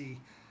 That's the,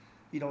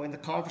 in the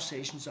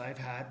conversations I've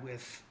had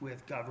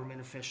with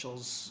government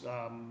officials,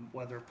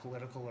 whether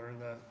political or on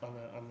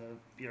the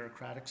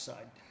bureaucratic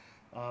side,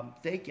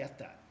 they get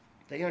that.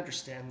 They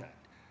understand that.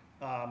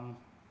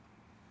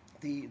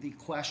 The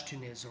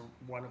question is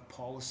one of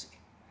policy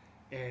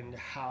and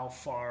how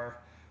far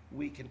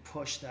we can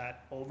push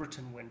that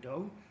Overton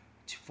window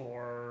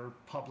for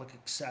public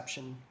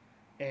exception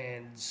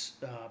and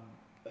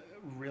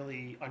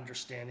really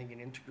understanding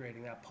and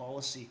integrating that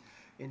policy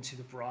into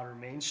the broader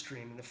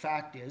mainstream. And the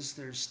fact is,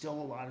 there's still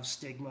a lot of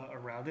stigma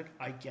around it.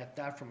 I get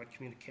that from a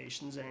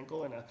communications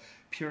angle and a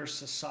pure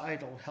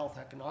societal health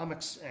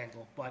economics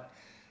angle. But,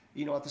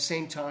 at the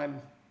same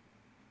time,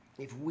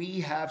 if we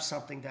have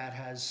something that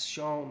has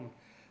shown,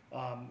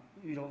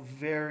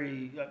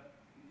 very,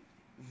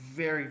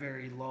 very,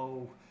 very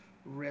low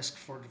risk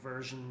for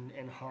diversion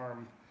and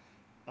harm,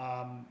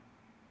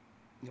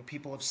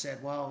 people have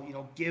said, well,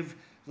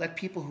 let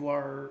people who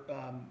are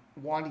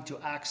wanting to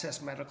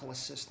access medical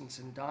assistance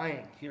and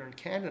dying here in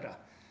Canada,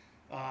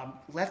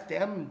 let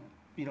them,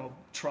 give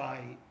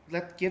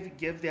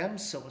them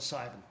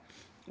psilocybin.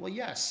 Well,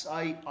 yes,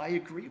 I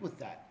agree with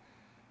that.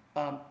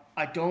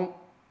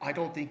 I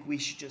don't think we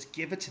should just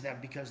give it to them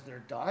because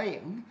they're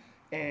dying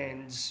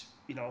and,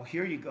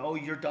 here you go,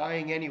 you're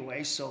dying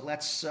anyway, so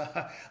let's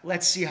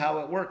see how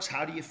it works.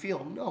 How do you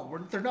feel? No,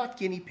 they're not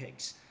guinea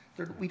pigs.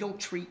 We don't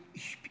treat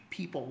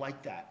people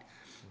like that.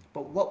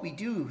 But what we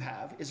do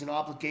have is an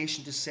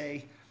obligation to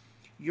say,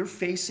 you're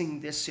facing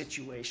this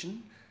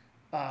situation.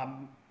 A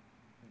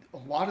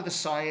lot of the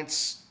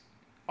science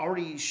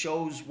already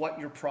shows what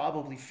you're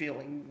probably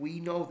feeling. We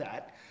know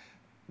that.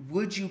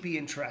 Would you be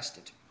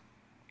interested?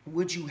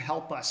 Would you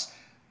help us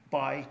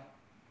by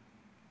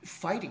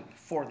fighting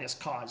for this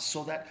cause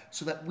so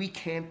that we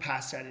can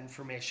pass that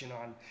information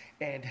on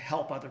and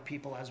help other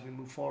people as we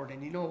move forward?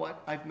 And you know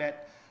what? I've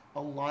met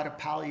a lot of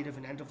palliative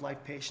and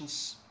end-of-life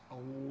patients, a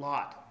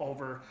lot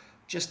over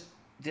just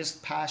this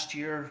past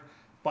year,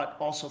 but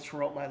also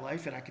throughout my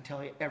life. And I can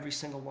tell you every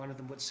single one of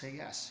them would say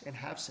yes and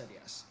have said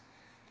yes.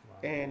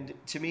 Wow. And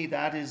to me,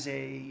 that is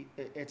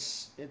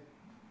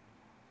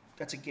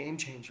that's a game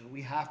changer.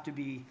 We have to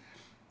be,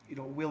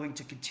 willing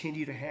to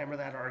continue to hammer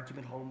that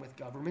argument home with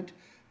government,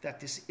 that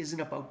this isn't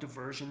about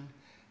diversion.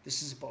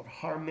 This is about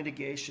harm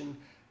mitigation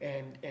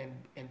and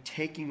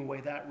taking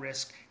away that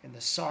risk. And the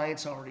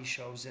science already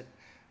shows it.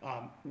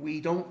 We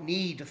don't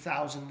need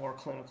 1,000 more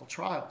clinical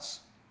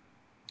trials.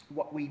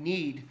 What we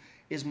need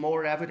is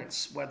more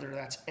evidence, whether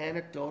that's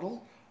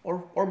anecdotal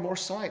or more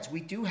science.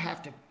 We do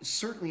have to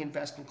certainly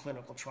invest in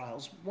clinical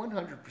trials,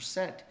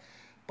 100%,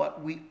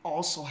 but we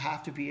also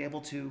have to be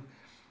able to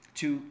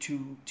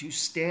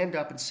stand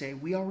up and say,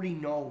 we already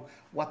know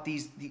what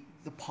the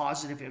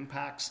positive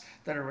impacts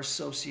that are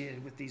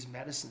associated with these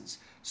medicines.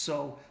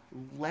 So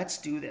let's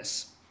do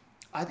this.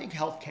 I think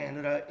Health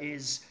Canada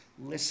is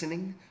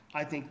listening.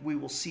 I think we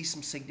will see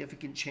some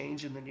significant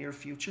change in the near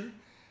future,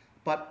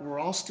 but we're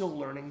all still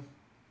learning.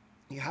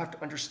 You have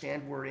to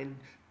understand we're in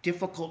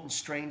difficult and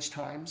strange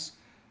times.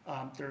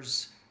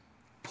 There's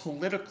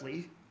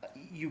politically,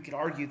 you could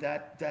argue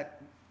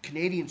that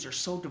Canadians are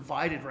so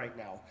divided right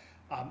now.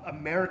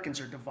 Americans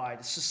are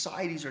divided.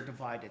 Societies are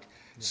divided.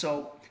 Yeah.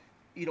 So,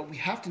 we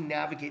have to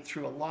navigate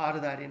through a lot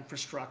of that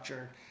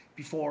infrastructure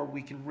before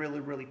we can really,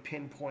 really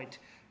pinpoint,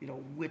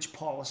 which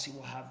policy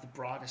will have the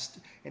broadest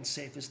and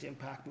safest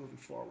impact moving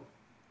forward.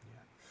 Yeah.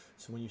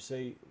 So when you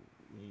say,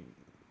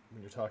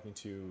 when you're talking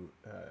to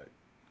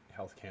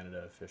Health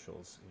Canada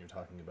officials and you're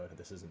talking about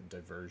this isn't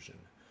diversion,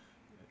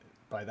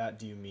 by that,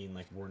 do you mean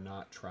like we're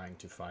not trying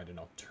to find an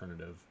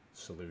alternative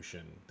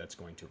solution that's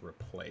going to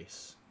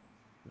replace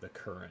the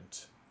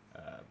current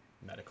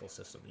medical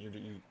system?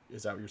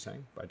 Is that what you're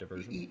saying by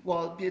diversion?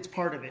 Well, it's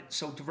part of it.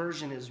 So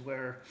diversion is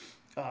where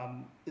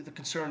the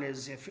concern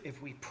is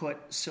if we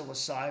put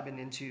psilocybin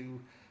into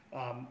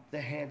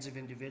the hands of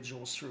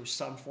individuals through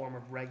some form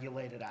of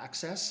regulated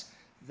access,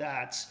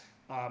 that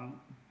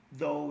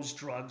those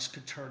drugs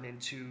could turn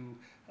into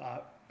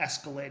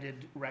escalated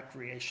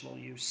recreational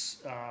use,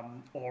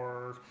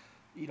 or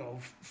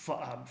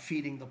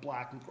feeding the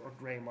black or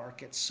gray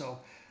markets. So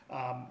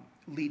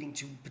leading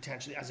to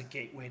potentially as a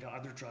gateway to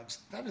other drugs.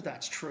 None of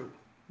that's true.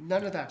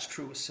 None of that's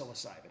true with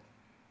psilocybin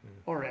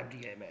or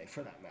MDMA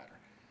for that matter.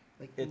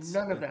 Like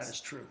none of that is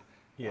true.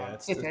 Yeah,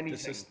 if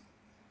anything,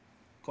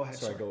 go ahead.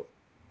 Sorry, go.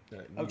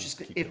 I was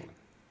just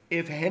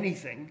if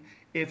anything,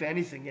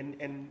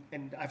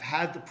 and I've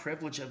had the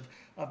privilege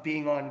of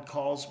being on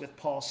calls with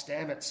Paul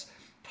Stamets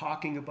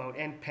talking about,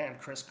 and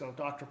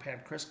Dr. Pam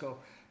Crisco,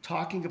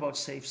 talking about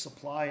safe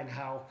supply and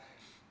how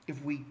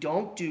if we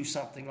don't do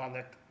something on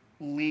the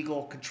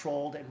legal,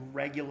 controlled, and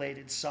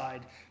regulated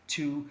side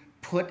to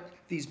put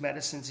these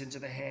medicines into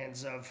the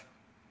hands of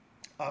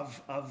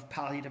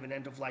palliative and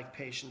end-of-life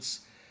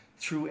patients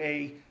through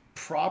a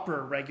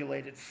proper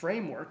regulated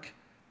framework,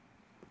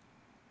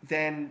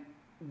 then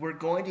we're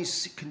going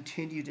to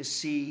continue to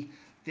see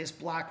this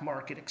black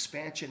market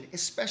expansion,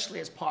 especially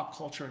as pop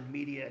culture and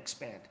media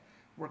expand.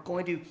 We're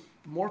going to,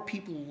 more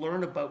people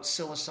learn about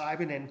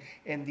psilocybin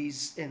and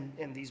these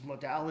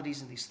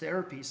modalities and these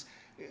therapies,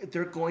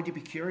 they're going to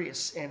be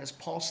curious. And as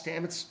Paul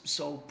Stamets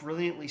so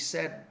brilliantly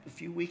said a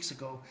few weeks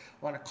ago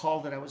on a call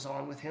that I was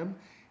on with him,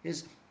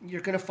 is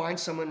you're going to find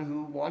someone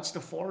who wants to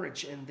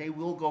forage, and they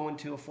will go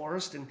into a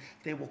forest and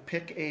they will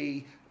pick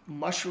a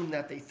mushroom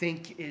that they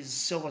think is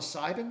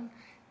psilocybin,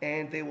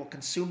 and they will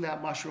consume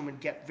that mushroom and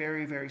get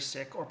very, very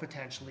sick or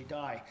potentially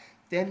die.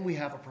 Then we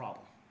have a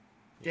problem.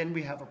 Then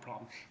we have a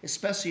problem,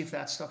 especially if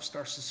that stuff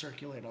starts to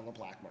circulate on the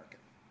black market.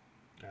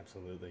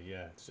 Absolutely,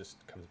 yeah. It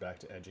just comes back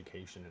to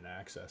education and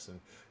access. And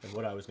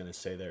what I was going to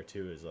say there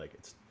too is like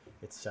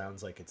it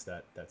sounds like it's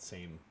that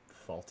same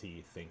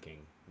faulty thinking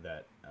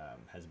that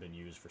has been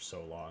used for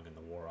so long in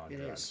the war on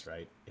drugs,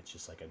 right? It's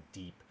just like a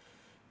deep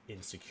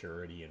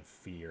insecurity and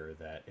fear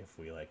that if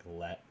we like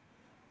let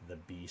the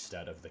beast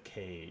out of the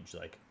cage,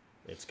 like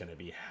it's going to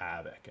be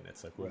havoc. And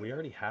it's like, well, we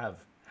already have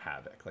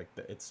havoc. Like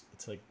it's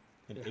like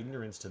an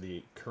ignorance to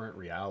the current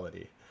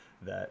reality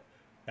that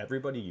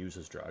everybody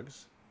uses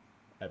drugs.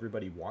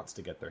 Everybody wants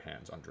to get their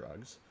hands on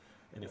drugs.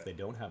 And if they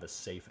don't have a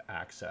safe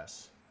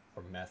access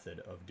or method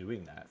of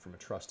doing that from a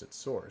trusted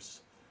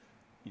source,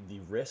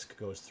 the risk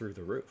goes through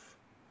the roof,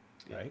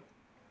 right?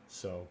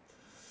 So,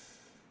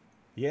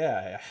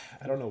 yeah,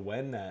 I don't know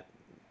when that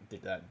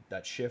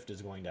shift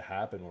is going to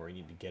happen, where we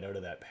need to get out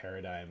of that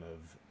paradigm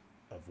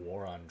of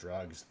war on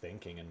drugs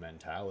thinking and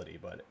mentality.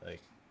 But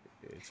like,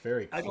 it's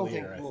very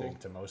clear, I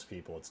think to most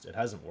people, it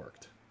hasn't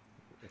worked.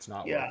 It's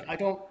not working. Yeah, I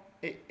don't.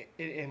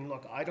 And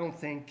look, I don't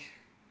think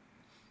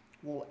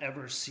we'll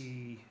ever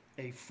see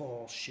a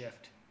full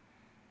shift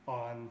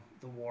on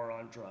the war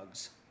on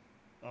drugs.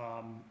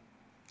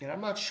 And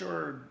I'm not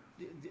sure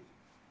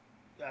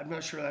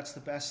that's the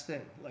best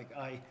thing. Like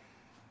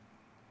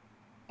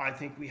I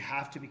think we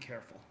have to be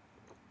careful.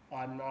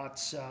 I'm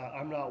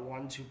not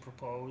one to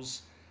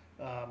propose,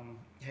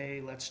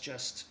 hey, let's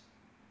just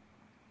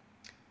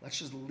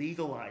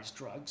legalize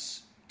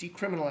drugs.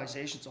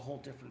 Decriminalization is a whole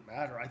different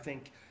matter. I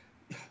think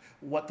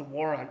what the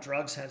war on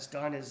drugs has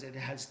done is it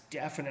has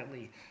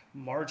definitely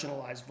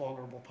marginalized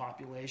vulnerable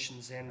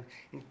populations, and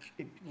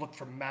look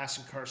for mass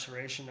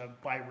incarceration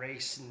by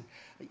race, and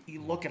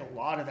you look at a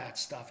lot of that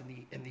stuff,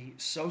 and the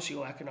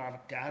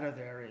socioeconomic data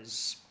there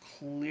is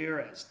clear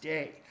as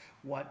day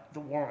what the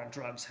war on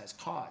drugs has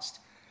caused.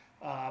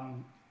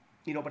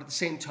 But at the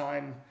same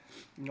time,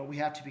 we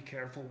have to be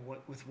careful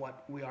with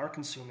what we are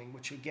consuming,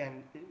 which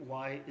again,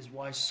 why it's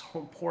so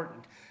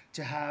important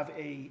to have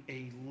a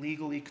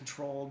legally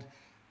controlled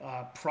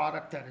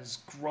product that is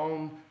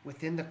grown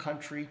within the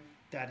country,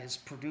 that is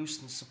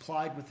produced and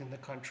supplied within the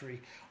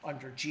country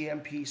under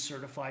GMP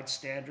certified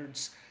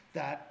standards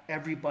that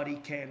everybody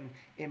can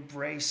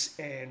embrace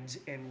and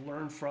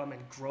learn from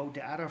and grow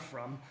data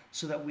from,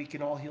 so that we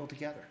can all heal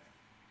together.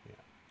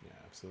 Yeah,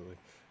 absolutely.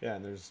 Yeah,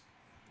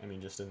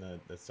 and just in the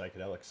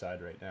psychedelic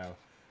side right now,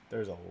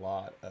 there's a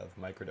lot of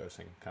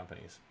microdosing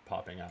companies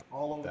popping up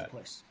all over the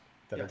place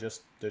that are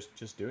just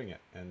doing it,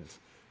 and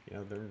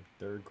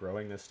they're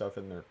growing this stuff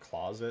in their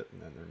closet,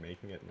 and then they're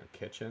making it in their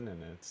kitchen,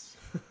 and it's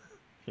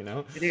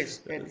it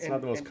is. It's not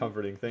the most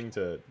comforting thing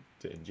to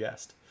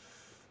ingest.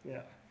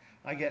 Yeah,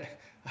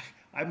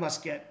 I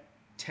must get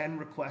 10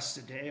 requests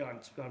a day on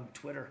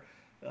Twitter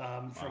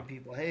from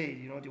people. Hey,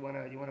 do you want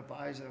to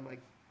buy? And I'm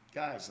like,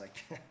 guys,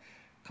 like,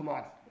 come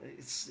on,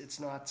 it's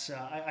not.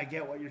 I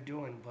get what you're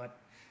doing, but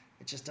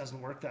it just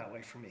doesn't work that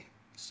way for me.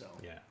 So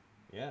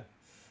yeah,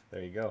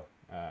 there you go.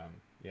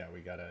 We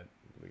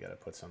gotta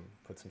put some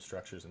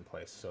structures in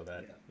place so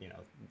that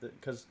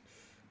because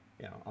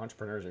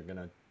entrepreneurs are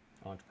gonna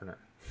entrepreneur.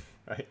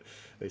 right?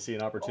 They see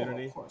an Oh, of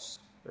opportunity, course.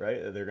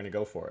 right? They're going to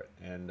go for it,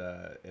 and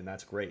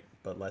that's great.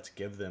 But let's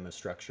give them a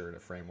structure and a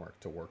framework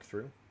to work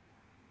through.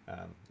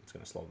 It's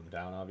going to slow them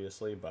down,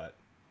 obviously, but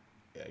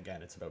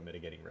again, it's about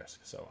mitigating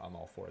risk. So I'm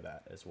all for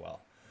that as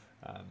well.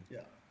 Um,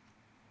 Yeah.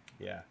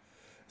 yeah.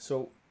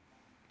 So,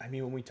 I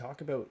mean, when we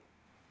talk about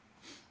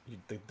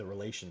the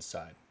relations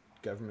side,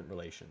 government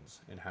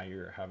relations, and how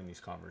you're having these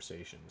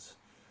conversations,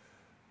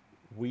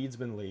 weed's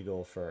been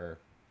legal for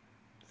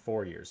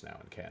 4 years now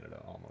in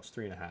Canada, almost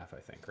 3.5, I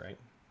think, right?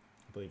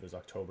 I believe it was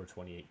October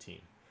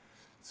 2018.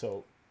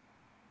 So,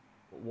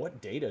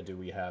 what data do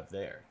we have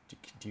there?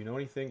 Do you know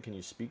anything? Can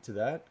you speak to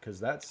that? Because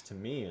that's to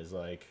me is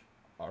like,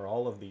 are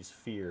all of these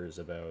fears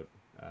about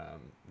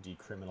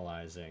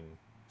decriminalizing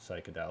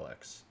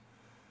psychedelics?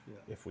 Yeah.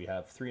 If we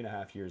have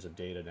 3.5 years of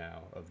data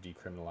now of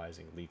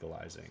decriminalizing,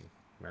 legalizing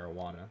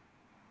marijuana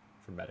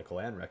for medical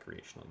and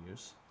recreational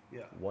use,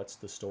 Yeah. what's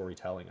the story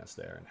telling us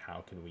there, and how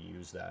can we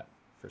use that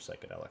for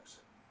psychedelics?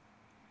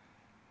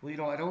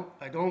 Well, I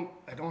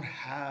don't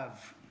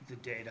have the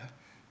data,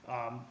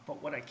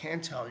 but what I can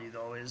tell you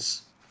though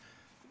is,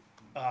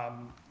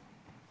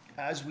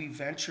 as we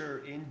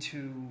venture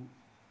into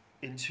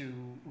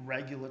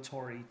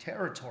regulatory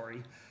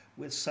territory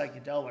with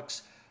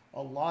psychedelics,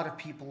 a lot of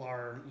people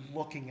are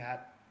looking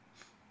at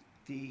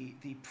the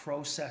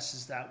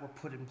processes that were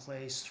put in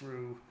place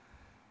through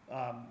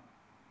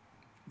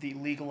the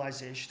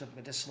legalization of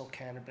medicinal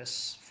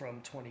cannabis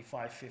from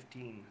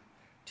 2515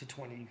 to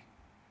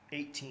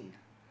 2018.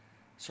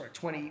 Sorry,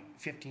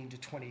 2015 to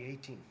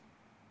 2018.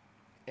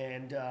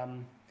 And,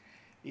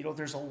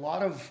 there's a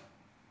lot of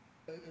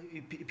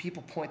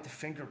people point the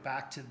finger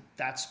back to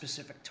that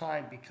specific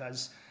time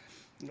because,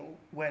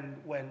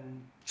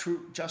 when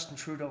Justin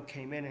Trudeau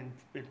came in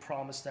and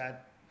promised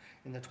that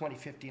in the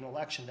 2015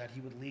 election that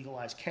he would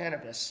legalize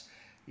cannabis,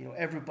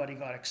 everybody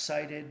got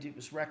excited. It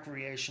was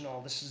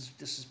recreational. This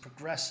is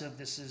progressive.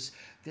 This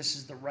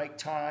is the right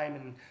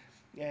time,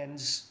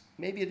 and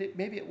maybe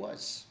it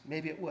was.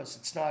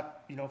 It's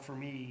not for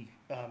me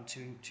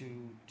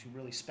to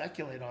really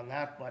speculate on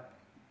that, but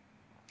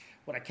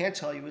what I can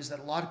tell you is that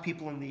a lot of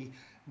people in the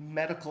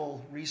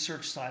medical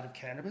research side of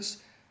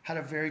cannabis had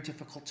a very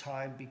difficult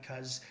time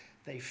because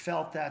they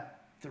felt that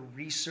the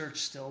research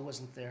still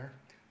wasn't there,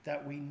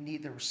 that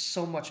there was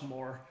so much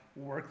more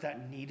work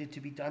that needed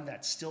to be done,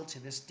 that still to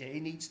this day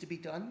needs to be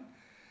done.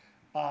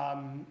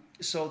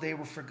 So they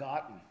were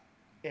forgotten.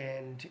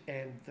 And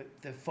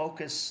the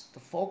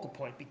focal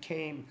point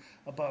became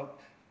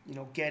about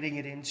getting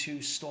it into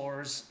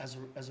stores as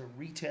a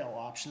retail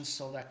option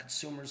so that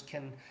consumers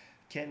can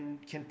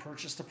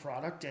purchase the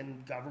product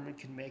and government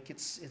can make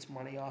its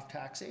money off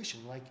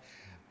taxation. Like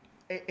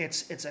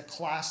it's a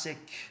classic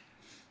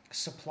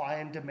supply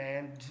and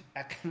demand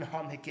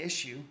economic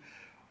issue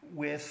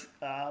with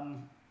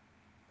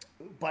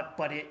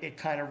but it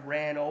kind of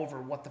ran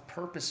over what the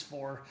purpose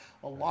for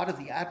a lot of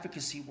the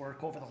advocacy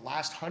work over the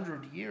last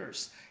 100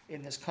 years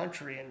in this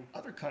country and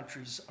other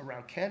countries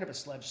around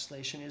cannabis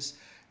legislation is,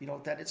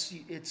 that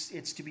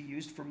it's to be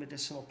used for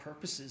medicinal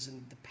purposes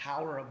and the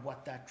power of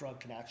what that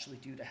drug can actually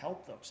do to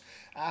help those.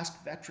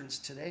 Ask veterans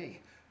today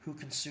who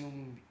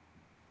consume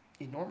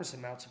enormous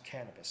amounts of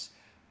cannabis,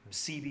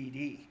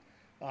 CBD,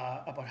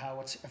 about how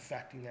it's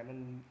affecting them,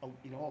 and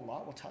a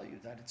lot will tell you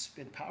that it's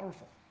been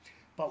powerful.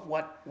 But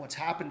what's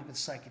happened with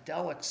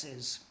psychedelics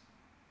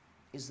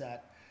is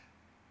that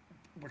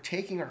we're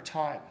taking our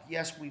time.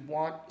 Yes, we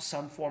want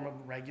some form of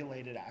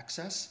regulated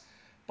access,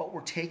 but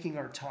we're taking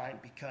our time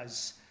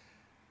because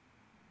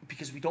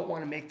we don't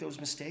want to make those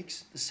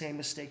mistakes, the same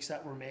mistakes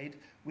that were made.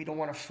 We don't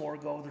want to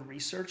forego the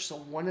research. So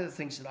one of the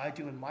things that I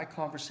do in my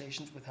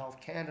conversations with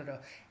Health Canada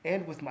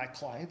and with my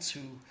clients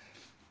who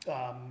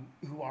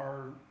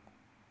are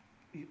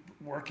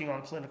working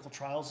on clinical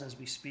trials as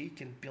we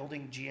speak and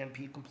building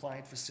GMP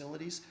compliant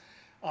facilities,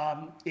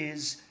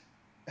 is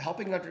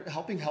helping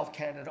Health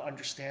Canada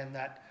understand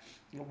that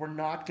we're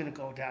not going to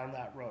go down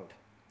that road.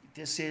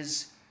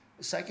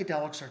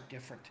 Psychedelics are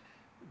different.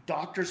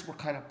 Doctors were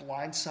kind of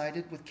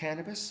blindsided with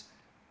cannabis.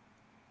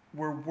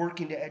 We're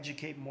working to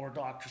educate more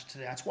doctors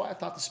today. That's why I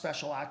thought the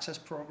special access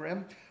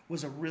program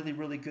was a really,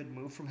 really good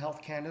move from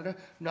Health Canada,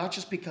 not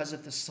just because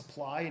of the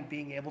supply and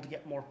being able to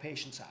get more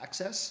patients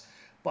access,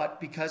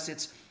 but because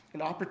it's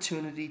an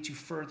opportunity to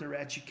further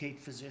educate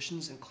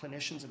physicians and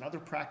clinicians and other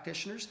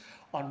practitioners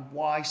on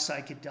why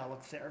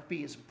psychedelic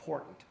therapy is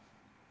important.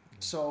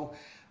 So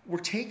we're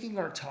taking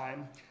our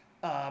time.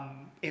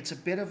 It's a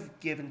bit of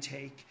give and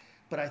take,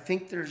 but I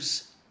think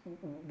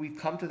we've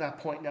come to that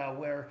point now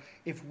where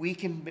if we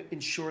can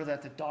ensure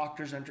that the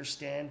doctors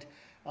understand,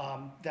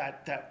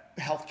 that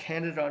Health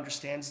Canada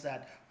understands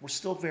that we're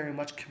still very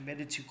much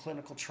committed to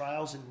clinical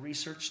trials and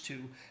research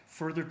to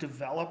further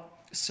develop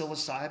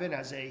psilocybin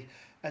as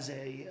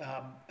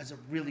a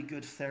really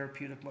good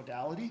therapeutic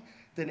modality,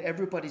 then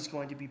everybody's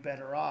going to be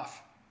better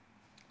off.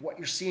 What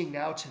you're seeing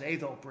now today,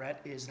 though,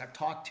 Brett, is, and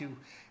if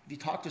you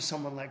talk to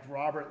someone like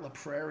Robert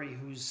LaPrairie,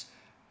 who's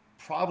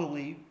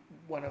probably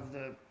one of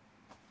the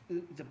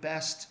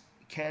best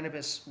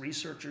cannabis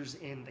researchers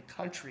in the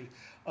country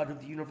out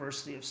of the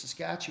University of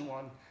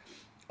Saskatchewan.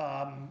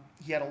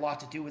 He had a lot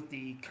to do with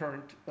the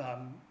current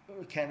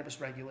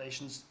cannabis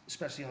regulations,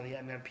 especially on the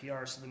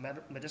MMPR, so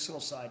the medicinal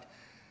side.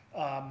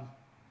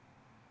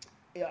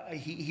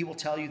 He will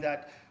tell you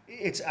that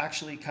it's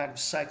actually kind of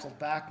cycled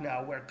back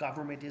now, where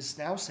government is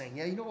now saying,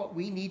 yeah, you know what,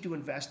 we need to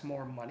invest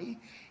more money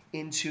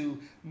into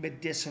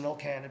medicinal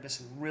cannabis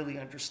and really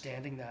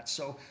understanding that.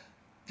 So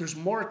there's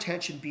more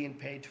attention being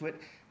paid to it.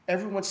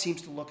 Everyone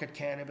seems to look at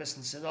cannabis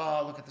and say,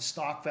 oh, look at the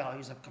stock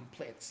values of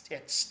complaints.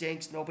 It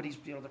stinks. Nobody's,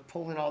 they're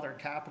pulling all their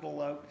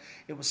capital out.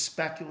 It was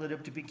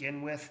speculative to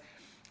begin with.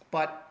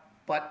 But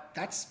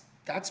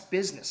that's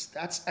business.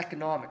 That's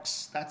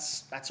economics.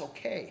 That's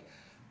okay.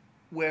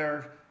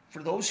 Where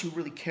for those who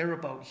really care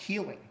about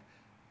healing,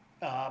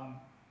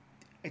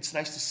 it's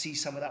nice to see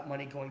some of that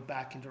money going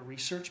back into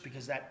research,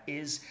 because that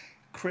is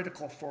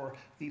critical for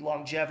the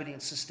longevity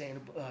and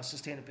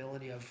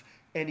sustainability of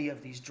any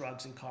of these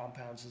drugs and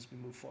compounds as we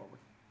move forward.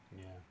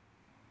 Yeah.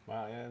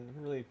 Wow. Yeah, I never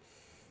really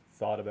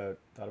thought about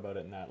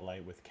it in that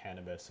light with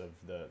cannabis, of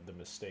the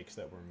mistakes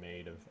that were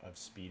made of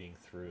speeding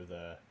through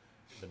the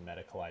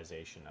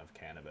medicalization of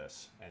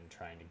cannabis and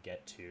trying to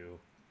get to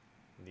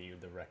the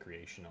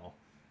recreational,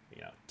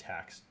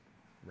 tax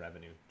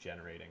revenue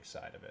generating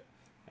side of it.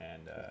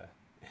 And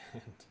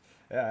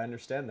yeah, I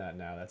understand that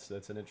now.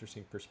 That's an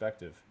interesting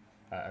perspective.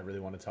 I really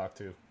want to talk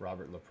to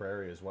Robert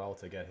LaPrairie as well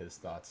to get his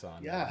thoughts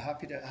on. Yeah,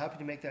 happy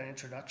to make that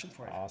introduction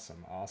for you.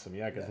 Awesome.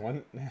 Yeah, because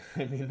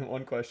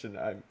one question,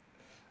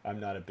 I'm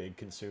not a big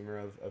consumer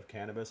of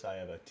cannabis. I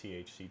have a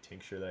THC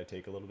tincture that I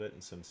take a little bit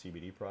and some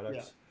CBD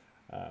products.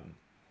 Yeah.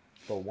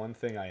 But one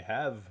thing I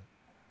have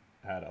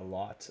had a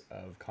lot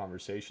of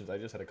conversations. I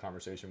just had a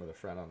conversation with a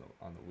friend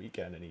on the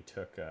weekend, and he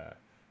took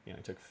he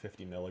took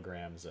 50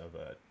 milligrams of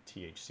a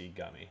THC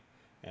gummy,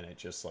 and it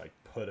just like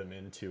put him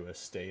into a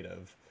state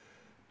of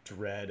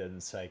dread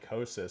and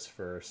psychosis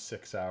for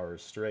 6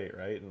 hours straight,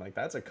 right? And like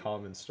that's a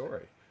common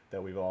story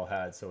that we've all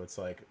had. So it's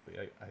like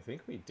I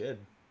think we did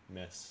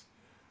miss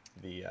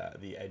the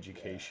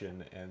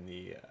education and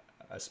the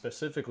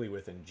specifically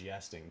with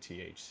ingesting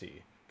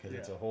THC, because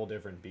it's a whole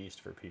different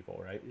beast for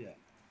people, right? Yeah.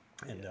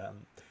 And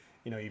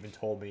he even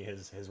told me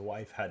his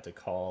wife had to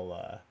call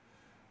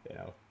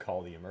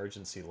the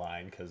emergency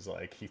line because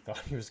like he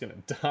thought he was gonna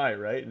die,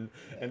 right?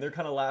 And they're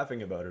kind of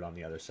laughing about it on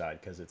the other side,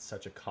 because it's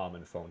such a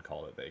common phone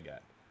call that they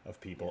get of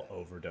people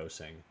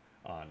overdosing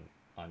on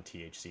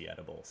THC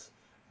edibles,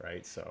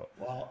 right? So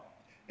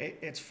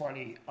it's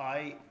funny.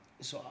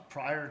 So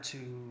prior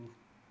to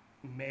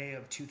May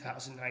of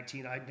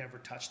 2019, I'd never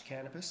touched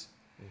cannabis,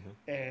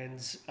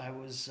 and I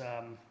was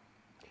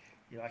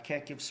I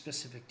can't give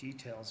specific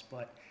details,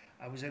 but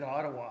I was in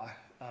Ottawa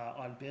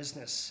on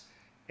business,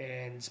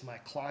 and my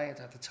client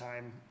at the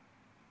time,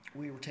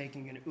 we were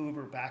taking an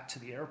Uber back to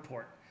the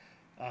airport.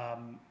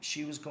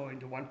 She was going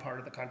to one part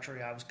of the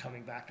country. I was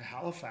coming back to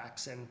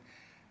Halifax, and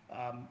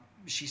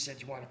she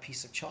said, "You want a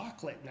piece of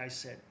chocolate?" And I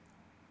said,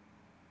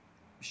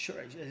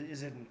 "Sure.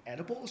 Is it an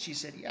edible?" She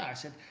said, "Yeah." I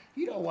said,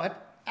 "You know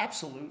what?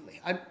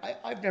 Absolutely.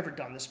 I've never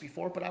done this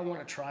before, but I want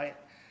to try it."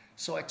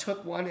 So I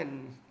took one,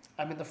 and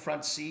I'm in the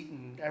front seat,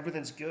 and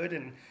everything's good.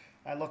 And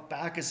I looked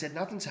back and said,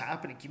 "Nothing's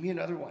happening. Give me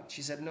another one."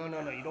 She said, No,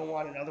 you don't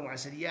want another one." I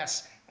said,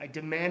 "Yes." I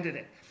demanded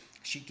it.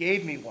 She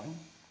gave me one.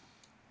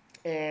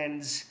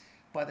 And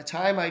by the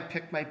time I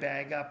picked my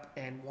bag up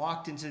and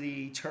walked into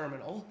the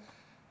terminal,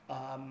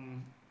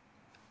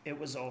 it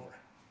was over.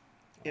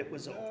 It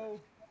was over.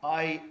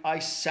 I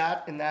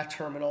sat in that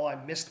terminal. I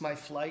missed my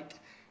flight.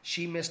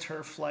 She missed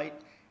her flight.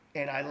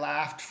 And I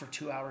laughed for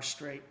 2 hours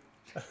straight.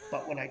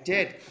 But when I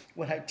did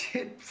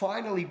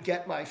finally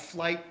get my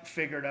flight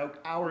figured out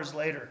hours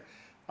later,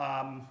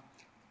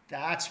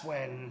 that's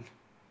when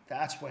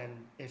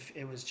if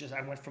it was just,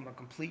 I went from a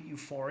complete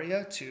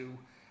euphoria to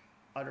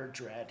utter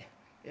dread.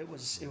 It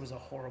was a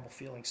horrible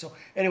feeling. So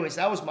anyways,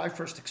 that was my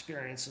first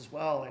experience as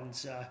well. And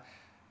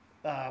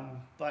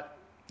but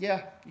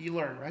yeah, you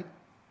learn, right?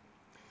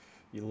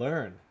 You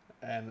learn.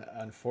 And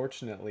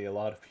unfortunately, a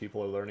lot of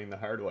people are learning the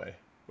hard way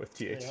with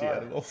THC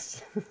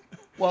edibles.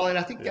 Well, and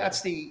I think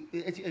that's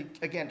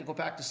again, to go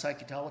back to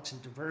psychedelics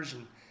and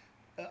diversion,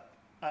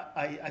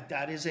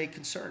 that is a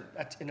concern,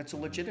 and it's a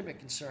legitimate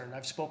concern.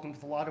 I've spoken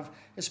with a lot of,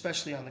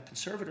 especially on the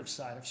conservative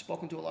side, I've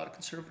spoken to a lot of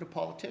conservative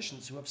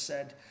politicians who have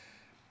said,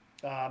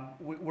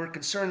 we're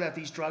concerned that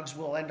these drugs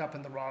will end up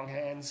in the wrong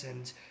hands,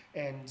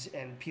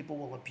 and people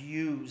will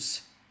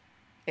abuse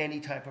any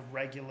type of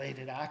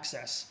regulated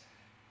access.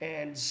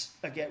 And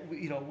again,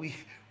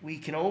 we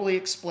can only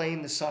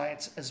explain the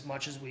science as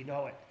much as we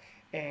know it.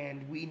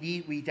 And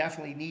we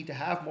definitely need to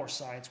have more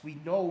science. We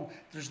know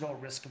there's no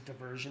risk of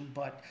diversion,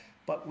 but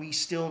we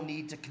still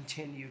need to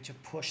continue to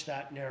push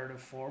that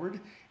narrative forward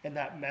and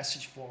that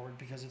message forward,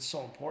 because it's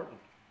so important.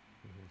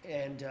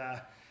 And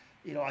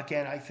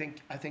again, I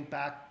think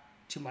back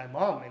to my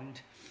mom, and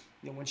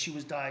when she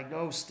was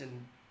diagnosed, and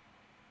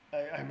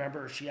I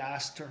remember she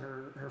asked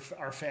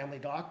our family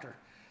doctor,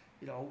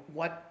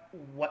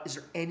 what is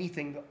there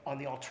anything on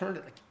the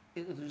alternative? Like,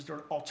 there's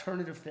an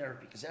alternative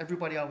therapy, because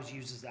everybody always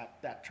uses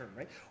that term,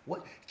 right?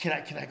 What can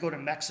I go to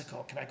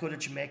Mexico? Can I go to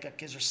Jamaica?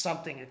 Is there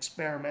something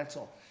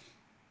experimental?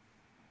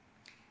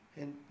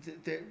 And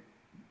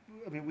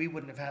I mean, we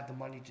wouldn't have had the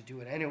money to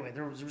do it anyway.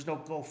 There was no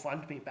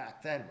GoFundMe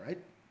back then,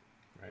 right?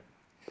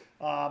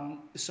 Right.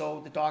 So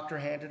the doctor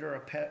handed her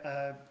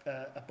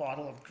a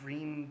bottle of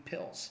green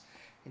pills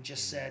and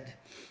just said,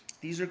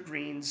 "These are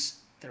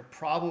greens. They're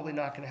probably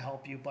not going to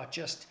help you, but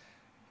just,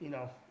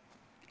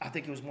 I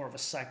think it was more of a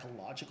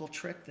psychological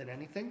trick than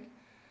anything."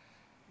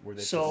 Were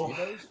they So,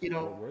 placebos?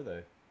 Or were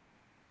they?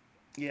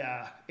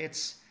 Yeah,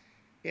 it's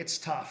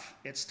tough.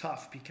 It's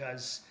tough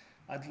because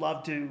I'd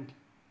love to.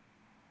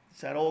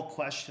 It's that old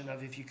question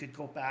of, if you could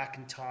go back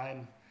in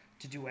time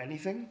to do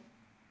anything,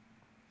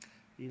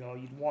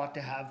 you'd want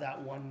to have that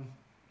 1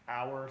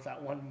 hour,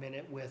 that 1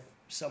 minute with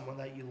someone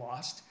that you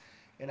lost.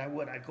 And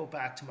I'd go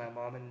back to my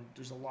mom, and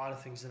there's a lot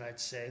of things that I'd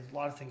say, a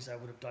lot of things I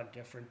would have done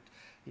different,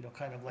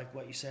 kind of like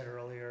what you said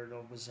earlier.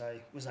 Was I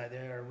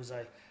there?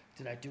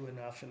 Did I do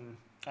enough? And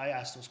I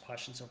ask those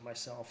questions of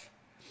myself,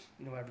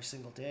 every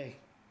single day.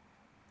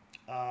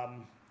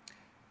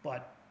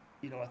 But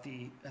at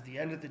the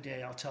end of the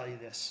day, I'll tell you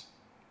this.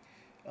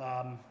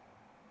 I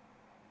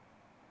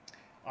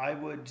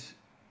would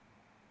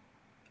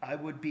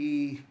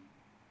be.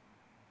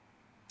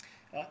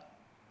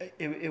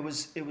 It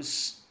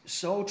was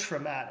so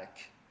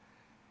traumatic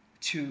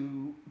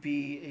to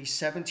be a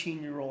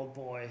 17-year-old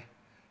boy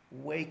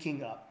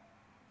waking up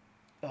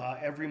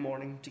every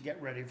morning to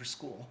get ready for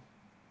school,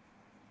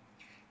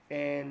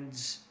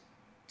 and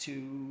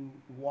to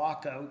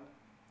walk out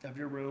of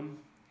your room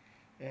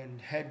and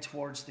head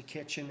towards the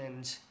kitchen,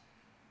 and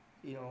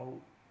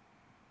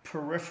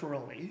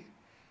peripherally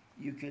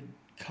you could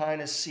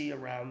kind of see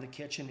around the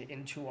kitchen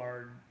into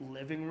our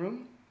living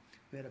room.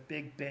 We had a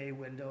big bay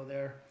window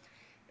there,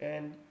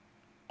 and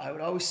I would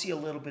always see a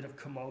little bit of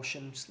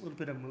commotion, just a little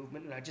bit of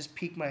movement, and I'd just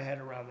peek my head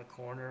around the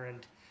corner,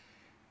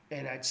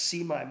 and I'd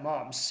see my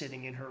mom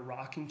sitting in her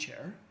rocking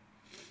chair.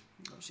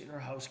 I was in her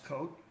house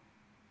coat.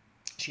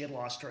 She had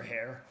lost her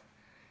hair,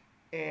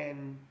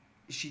 and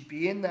she'd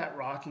be in that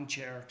rocking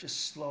chair,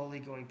 just slowly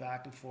going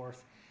back and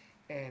forth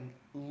and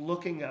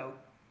looking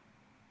out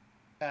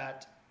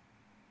at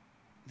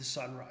the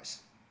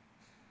sunrise.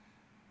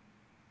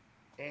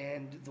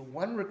 And the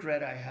one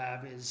regret I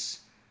have is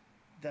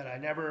that I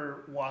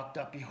never walked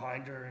up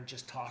behind her and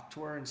just talked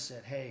to her and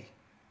said, "Hey,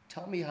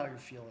 tell me how you're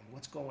feeling.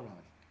 What's going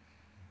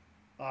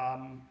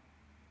on?"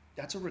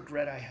 That's a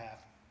regret I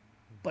have.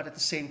 But at the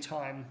same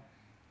time,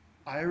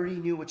 I already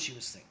knew what she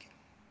was thinking.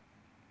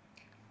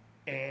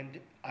 And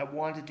I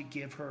wanted to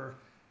give her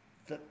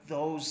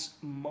those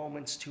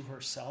moments to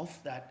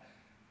herself, that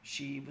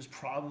she was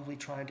probably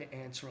trying to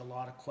answer a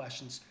lot of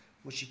questions.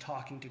 Was she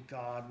talking to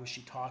God? Was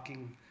she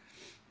talking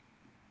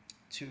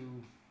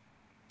to,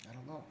 I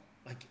don't know.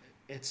 Like,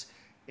 it's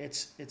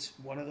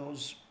one of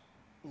those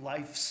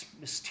life's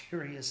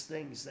mysterious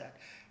things that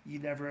you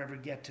never ever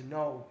get to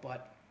know.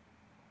 But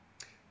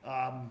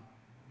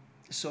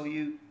so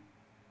you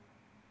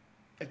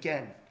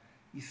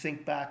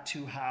think back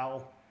to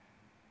how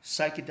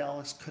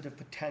psychedelics could have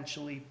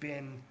potentially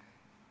been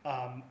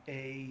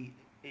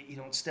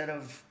instead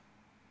of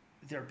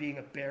there being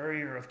a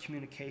barrier of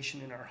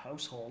communication in our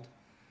household,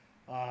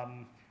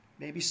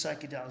 maybe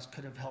psychedelics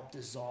could have helped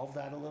dissolve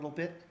that a little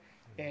bit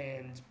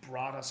and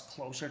brought us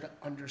closer to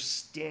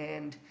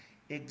understand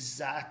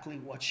exactly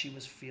what she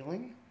was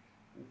feeling.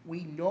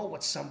 We know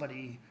what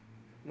somebody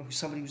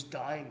who's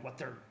dying, what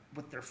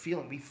they're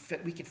feeling.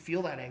 We could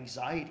feel that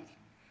anxiety,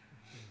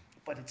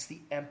 but it's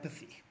the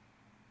empathy.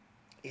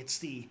 It's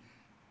the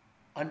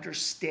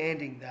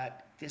understanding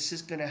that this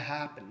is going to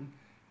happen,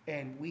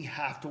 and we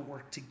have to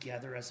work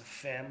together as a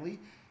family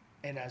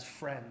and as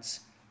friends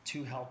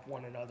to help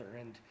one another.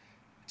 And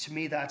to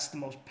me, that's the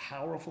most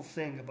powerful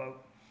thing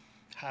about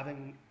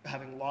having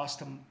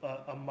lost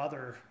a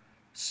mother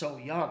so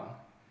young,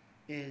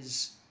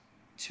 is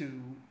to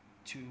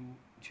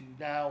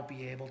now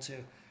be able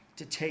to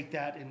take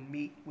that and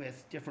meet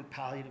with different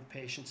palliative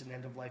patients and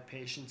end-of-life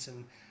patients,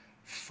 and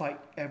fight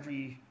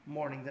every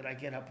morning that I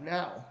get up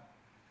now,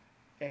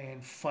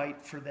 and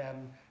fight for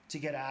them to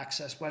get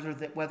access,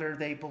 whether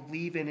they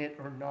believe in it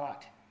or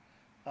not,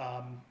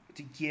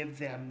 to give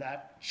them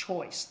that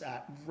choice,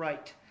 that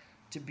right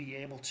to be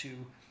able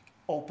to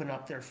open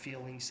up their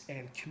feelings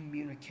and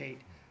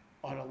communicate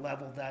on a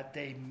level that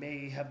they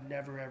may have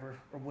never ever,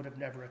 or would have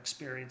never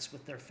experienced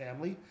with their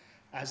family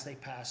as they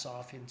pass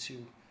off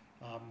into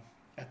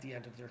at the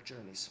end of their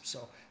journeys.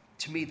 So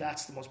to me,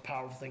 that's the most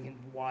powerful thing, and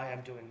why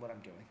I'm doing what I'm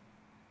doing.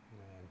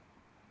 Man,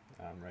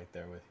 I'm right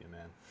there with you,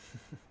 man.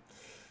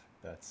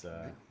 That's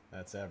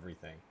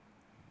everything.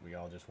 We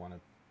all just want to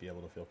be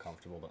able to feel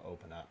comfortable to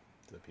open up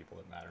to the people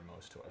that matter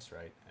most to us,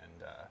 right?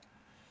 And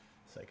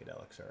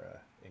psychedelics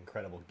are an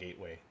incredible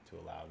gateway to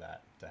allow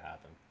that to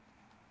happen.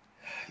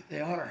 They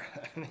are.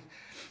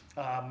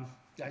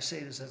 I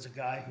say this as a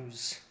guy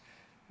who's,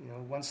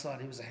 once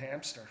thought he was a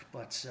hamster,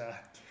 but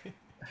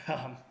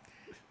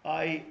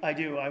I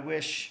do. I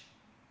wish,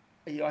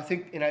 I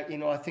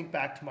think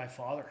back to my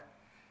father,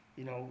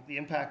 the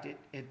impact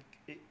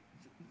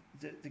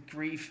the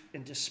grief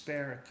and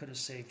despair it could have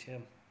saved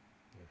him.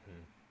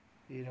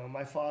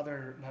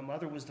 My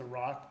mother was the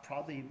rock,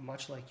 probably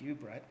much like you,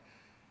 Brett.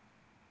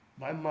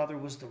 My mother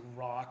was the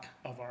rock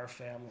of our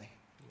family.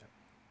 Yep.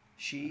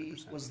 She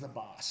 100%. was the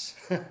boss.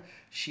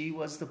 She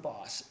was the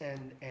boss.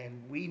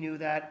 And we knew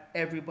that.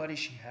 Everybody,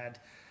 she had,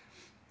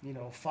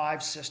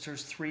 5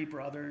 sisters, 3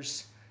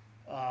 brothers.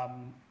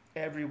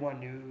 Everyone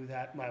knew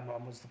that my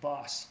mom was the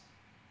boss.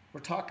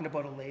 We're talking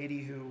about a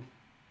lady who,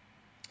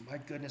 my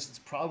goodness, it's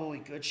probably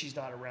good she's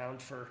not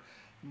around for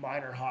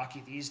minor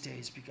hockey these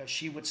days, because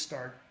she would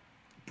start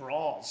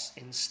brawls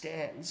in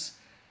stands.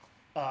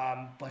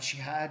 But she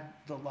had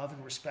the love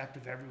and respect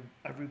of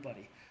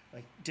everybody.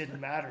 Like, didn't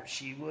matter.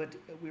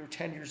 We were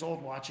 10 years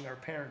old watching our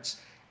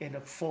parents in a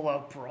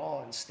full-out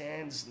brawl in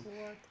stands,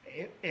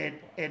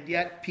 and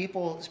yet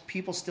people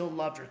still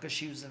loved her because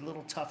she was a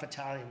little tough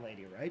Italian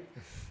lady, right?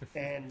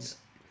 And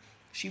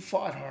she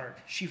fought hard.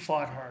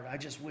 I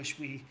just wish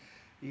we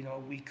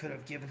could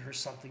have given her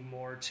something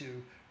more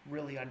to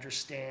really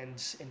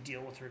understand and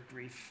deal with her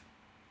grief.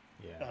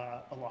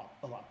 Yeah. A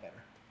lot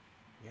better.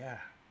 Yeah.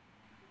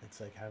 It's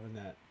like having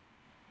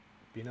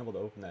being able to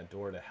open that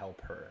door to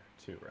help her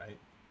too, right?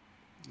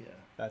 Yeah.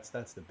 That's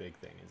the big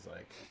thing, is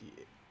like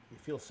you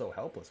feel so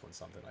helpless when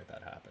something like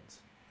that happens.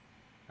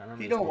 I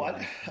remember You know being what?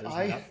 like,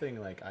 there's nothing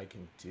like I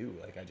can do.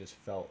 Like I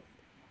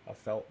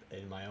felt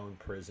in my own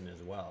prison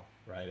as well,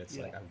 right? It's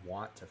Yeah. like I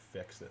want to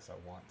fix this. I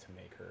want to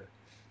make her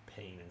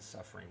pain and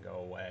suffering go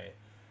away.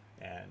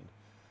 And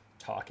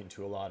talking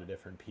to a lot of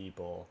different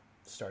people,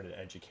 started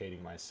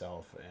educating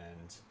myself,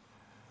 and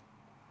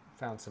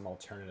found some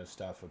alternative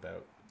stuff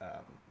about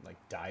like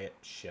diet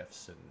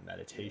shifts and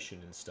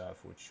meditation and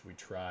stuff, which we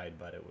tried,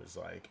 but it was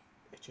like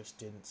it just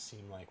didn't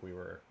seem like we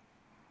were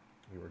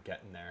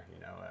getting there.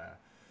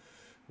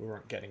 We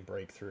weren't getting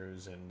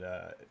breakthroughs, and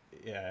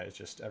it's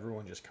just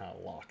everyone just kind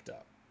of locked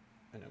up,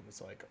 and it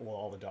was like, well,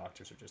 all the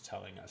doctors are just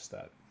telling us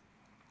that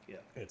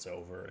it's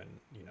over, and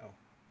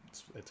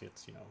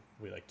it's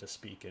we like to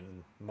speak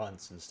in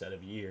months instead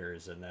of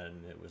years, and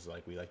then it was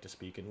like we like to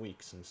speak in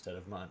weeks instead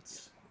of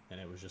months. And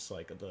it was just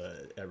like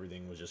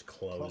everything was just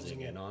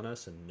closing in on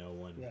us, and no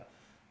one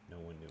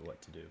knew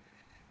what to do.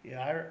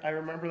 Yeah, I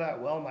remember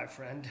that well, my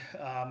friend.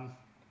 I'll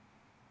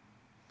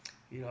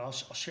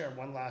share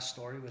one last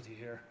story with you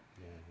here.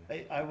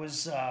 Yeah. I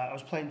was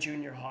playing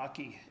junior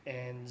hockey,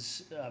 and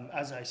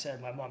as I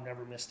said, my mom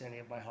never missed any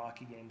of my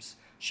hockey games.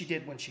 She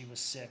did when she was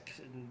sick,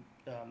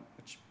 and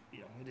which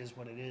it is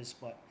what it is.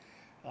 But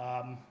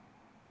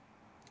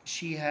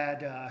she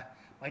had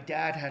my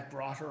dad had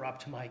brought her up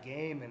to my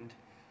game, and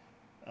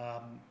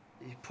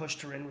he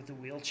pushed her in with the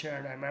wheelchair,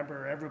 and I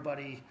remember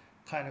everybody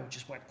kind of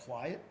just went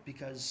quiet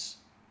because,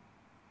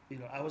 we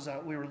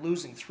were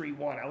losing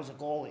 3-1. I was a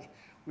goalie.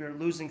 We were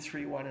losing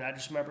 3-1, and I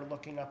just remember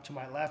looking up to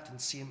my left and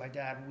seeing my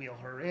dad wheel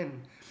her in,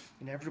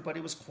 and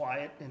everybody was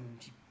quiet, and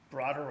he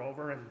brought her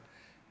over, and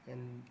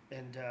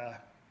then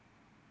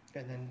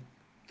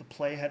the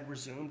play had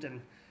resumed, and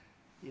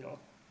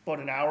about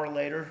an hour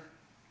later,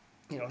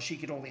 she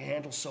could only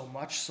handle so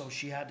much, so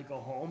she had to go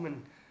home,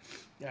 and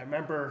I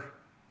remember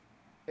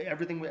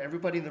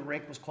everybody in the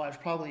rink was quiet.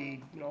 There's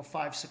probably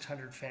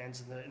 500-600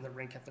 fans in the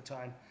rink at the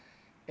time,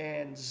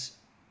 and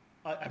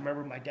I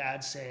remember my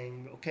dad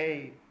saying,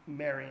 "Okay,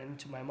 Marion,"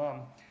 to my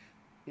mom,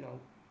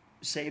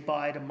 "say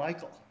bye to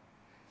Michael."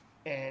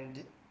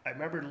 And I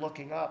remember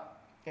looking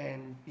up,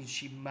 and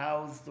she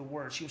mouthed the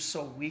word. She was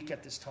so weak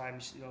at this time.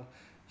 She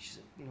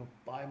said,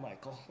 "Bye,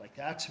 Michael," like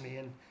that to me,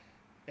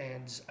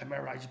 and I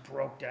remember I just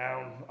broke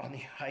down on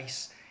the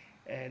ice.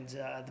 And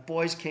the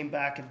boys came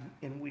back,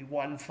 and we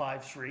won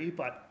 5-3.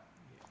 But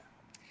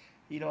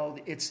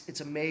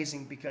it's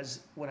amazing, because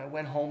when I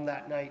went home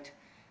that night,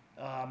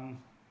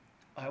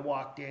 I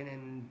walked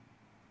in,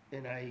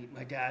 and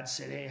my dad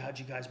said, "Hey, how'd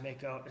you guys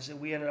make out?" I said,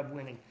 "We ended up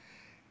winning."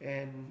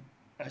 And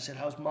I said,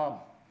 "How's Mom?"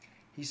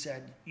 He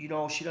said,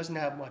 "She doesn't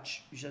have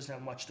much. She doesn't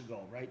have much to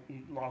go, right?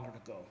 Longer to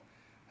go."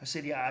 I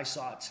said, "Yeah, I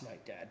saw it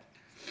tonight, Dad."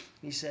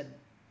 He said,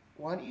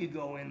 "Why don't you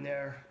go in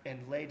there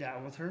and lay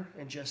down with her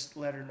and just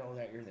let her know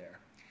that you're there?"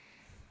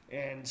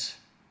 And,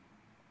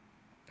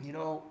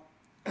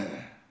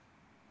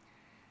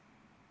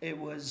 it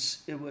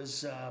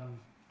was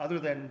other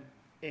than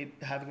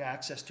having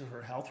access to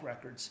her health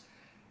records,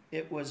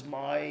 it was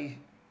my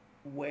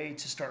way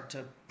to start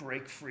to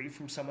break free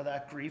from some of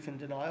that grief and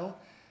denial,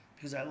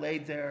 because I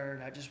laid there,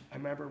 and I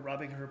remember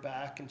rubbing her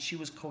back, and she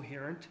was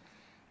coherent.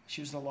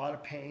 She was in a lot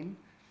of pain,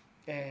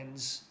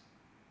 and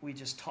we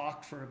just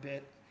talked for a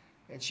bit,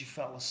 and she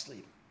fell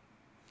asleep.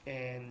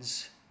 And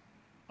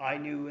I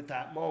knew at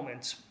that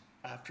moment,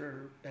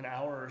 after an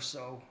hour or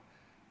so,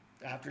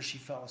 after she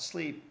fell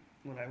asleep,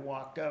 when I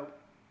walked out,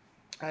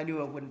 I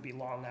knew it wouldn't be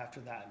long after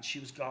that, and she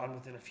was gone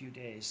within a few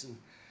days. And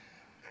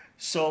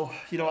so,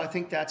 I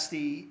think that's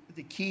the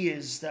key,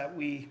 is that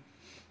we,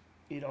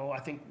 I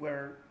think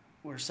where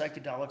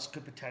psychedelics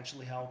could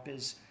potentially help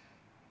is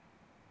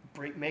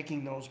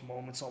making those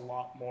moments a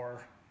lot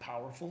more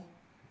powerful,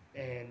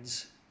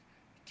 and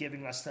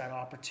giving us that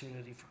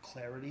opportunity for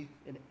clarity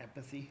and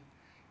empathy,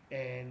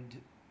 and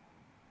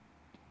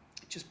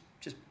just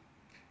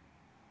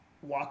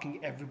walking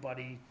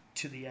everybody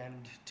to the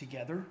end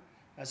together,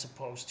 as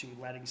opposed to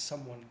letting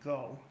someone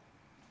go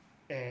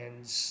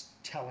and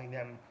telling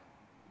them,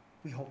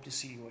 we hope to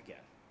see you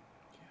again.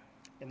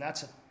 And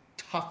that's a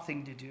tough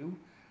thing to do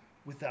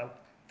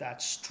without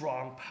that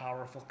strong,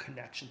 powerful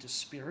connection to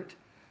spirit.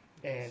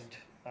 And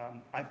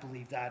I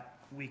believe that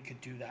we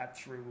could do that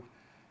through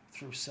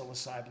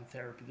psilocybin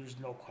therapy. There's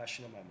no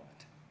question in my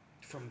mind,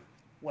 from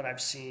what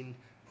I've seen,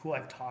 who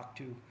I've talked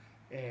to,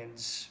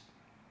 and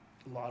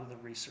a lot of the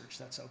research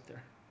that's out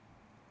there.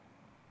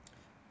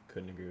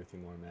 Couldn't agree with you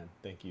more, man.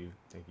 Thank you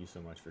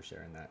so much for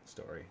sharing that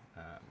story.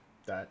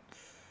 That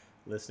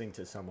listening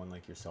to someone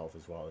like yourself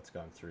as well that's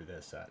gone through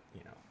this at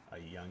a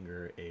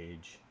younger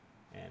age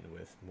and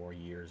with more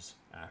years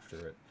after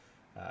it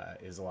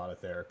is a lot of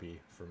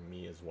therapy for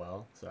me as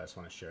well. So I just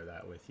want to share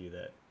that with you,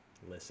 that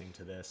listening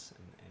to this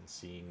and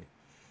seeing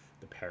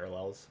the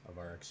parallels of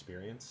our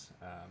experience,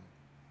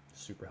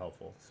 super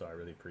helpful. So I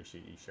really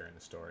appreciate you sharing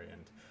the story.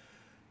 And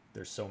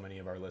there's so many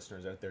of our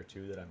listeners out there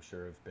too that I'm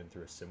sure have been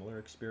through a similar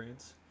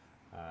experience,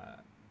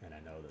 and I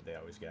know that they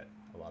always get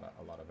a lot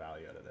of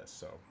value out of this.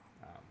 So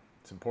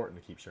it's important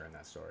to keep sharing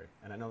that story.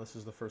 And I know this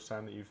is the first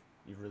time that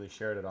you've really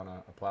shared it on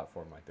a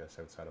platform like this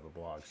outside of a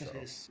blog. So It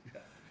is. Yeah.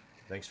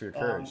 Thanks for your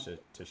courage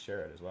to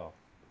share it as well.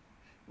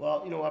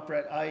 Well, you know what,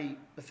 Brett, I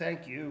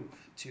thank you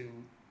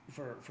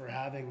for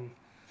having,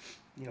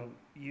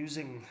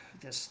 using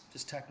this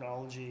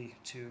technology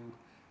to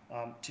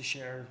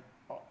share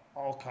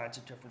all kinds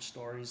of different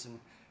stories. And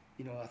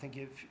I think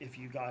if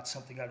you got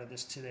something out of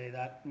this today,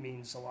 that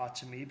means a lot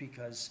to me,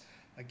 because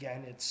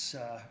again, it's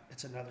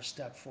another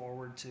step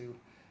forward to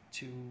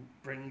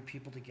bringing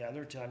people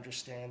together to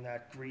understand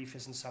that grief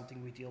isn't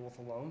something we deal with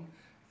alone.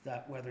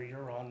 That whether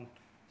you're on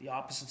the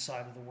opposite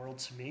side of the world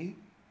to me,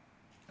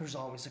 there's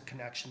always a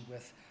connection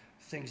with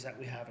things that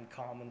we have in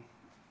common,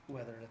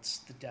 whether it's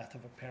the death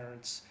of a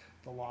parent,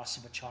 the loss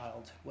of a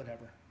child,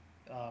 whatever.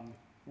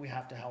 We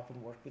have to help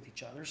and work with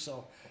each other.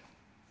 So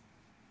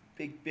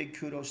big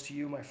kudos to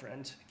you, my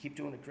friend. Keep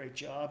doing a great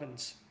job,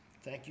 and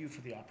thank you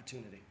for the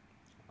opportunity.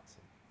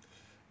 Awesome.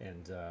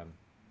 And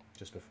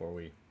just before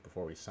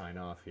we sign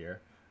off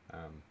here,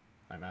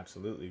 I'm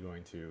absolutely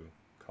going to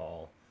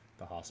call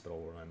the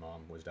hospital where my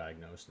mom was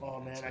diagnosed.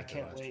 Oh man, I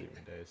can't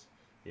wait. Days.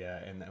 Yeah,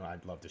 and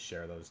I'd love to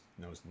share those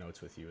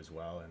notes with you as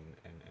well, and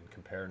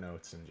compare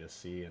notes and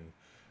just see and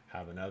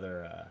have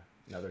another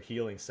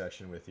healing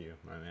session with you,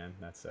 my man.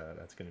 That's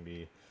going to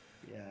be,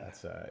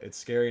 it's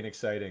scary and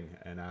exciting,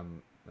 and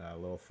I'm a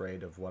little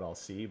afraid of what I'll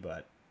see.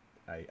 But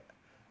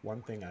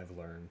one thing I've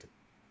learned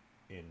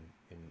in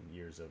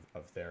years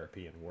of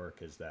therapy and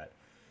work is that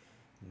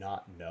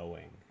not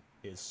knowing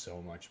is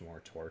so much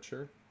more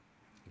torture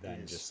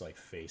than just like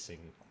facing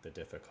the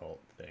difficult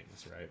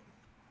things, right?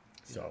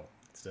 Yeah. So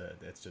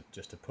it's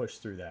just to push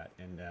through that,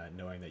 and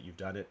knowing that you've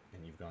done it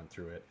and you've gone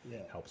through it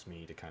helps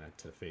me to kind of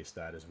to face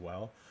that as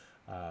well.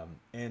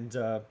 And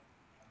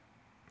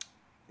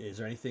is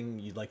there anything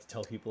you'd like to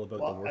tell people about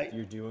the work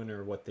you're doing,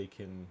 or what they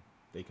can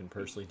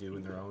personally do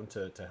in their own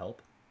to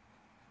help?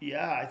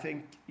 Yeah, I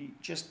think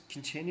just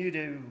continue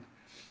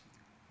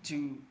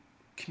to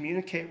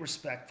communicate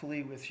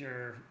respectfully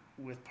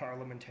with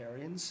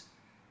parliamentarians.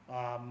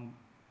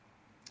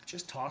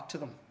 Just talk to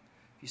them.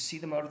 If you see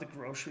them out of the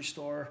grocery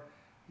store,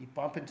 you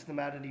bump into them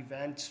at an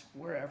event,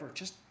 wherever,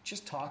 just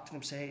talk to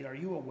them. Say, hey, are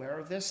you aware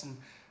of this? And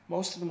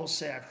most of them will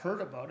say, I've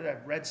heard about it,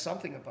 I've read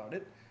something about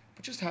it.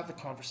 But just have the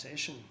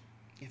conversation.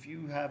 If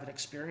you have an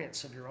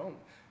experience of your own,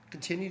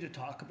 continue to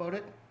talk about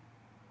it.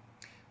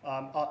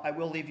 I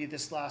will leave you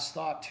this last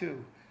thought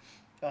too.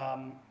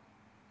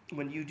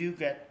 When you do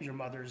get your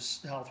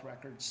mother's health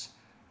records,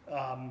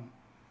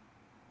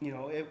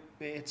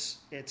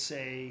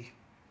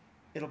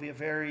 it'll be a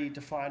very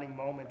defining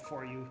moment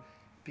for you,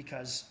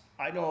 because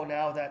I know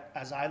now that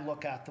as I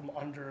look at them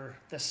under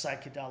the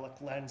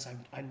psychedelic lens,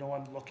 I know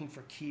I'm looking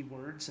for key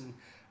words, and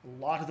a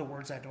lot of the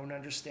words I don't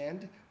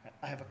understand.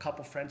 I have a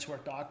couple friends who are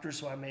doctors,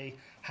 so I may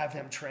have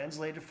them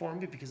translated for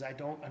me because I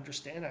don't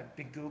understand. I've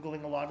been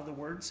Googling a lot of the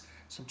words,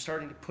 so I'm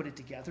starting to put it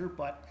together.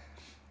 But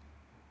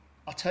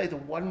I'll tell you, the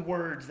one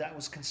word that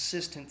was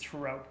consistent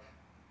throughout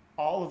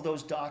all of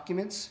those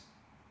documents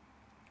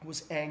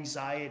was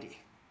anxiety.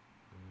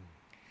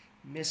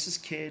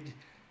 Mrs. Kidd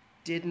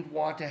didn't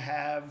want to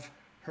have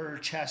her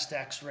chest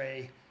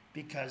x-ray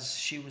because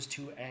she was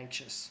too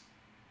anxious.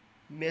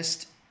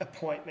 Missed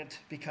appointment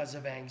because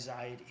of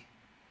anxiety.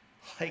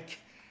 Like,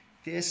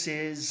 this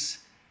is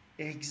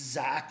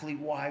exactly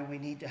why we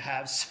need to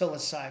have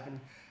psilocybin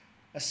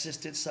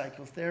assisted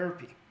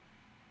psychotherapy,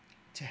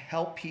 to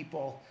help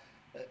people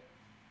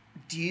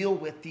deal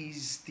with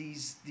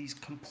these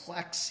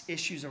complex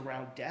issues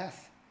around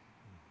death.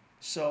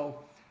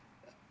 So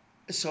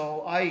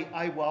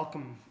I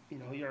welcome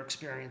your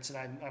experience, and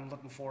I'm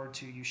looking forward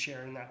to you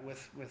sharing that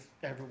with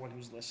everyone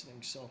who's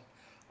listening. So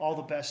all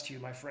the best to you,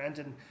 my friend,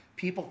 and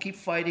people, keep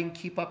fighting,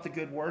 keep up the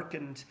good work,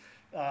 and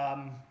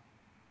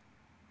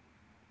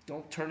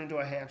don't turn into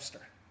a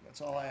hamster. That's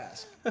all I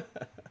ask.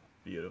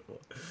 Beautiful.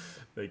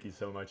 Thank you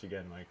so much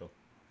again, Michael.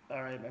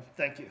 All right, man.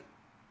 Thank you.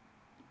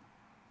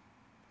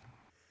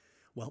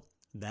 Well,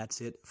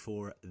 that's it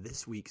for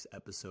this week's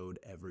episode,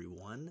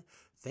 everyone.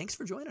 Thanks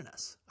for joining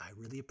us. I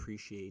really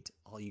appreciate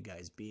all you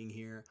guys being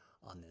here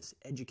on this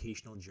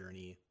educational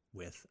journey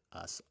with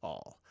us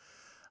all.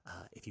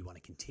 If you want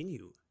to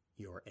continue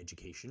your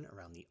education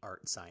around the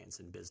art, science,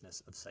 and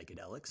business of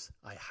psychedelics,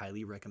 I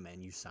highly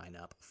recommend you sign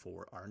up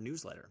for our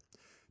newsletter.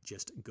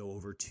 Just go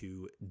over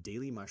to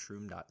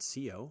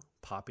dailymushroom.co,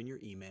 pop in your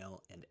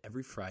email, and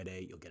every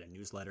Friday you'll get a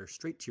newsletter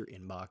straight to your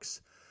inbox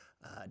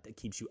that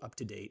keeps you up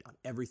to date on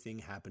everything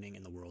happening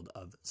in the world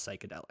of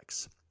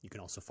psychedelics. You can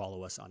also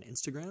follow us on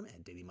Instagram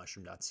at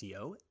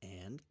dailymushroom.co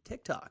and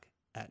TikTok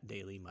at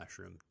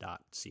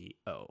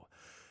dailymushroom.co.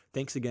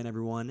 Thanks again,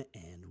 everyone,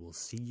 and we'll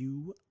see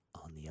you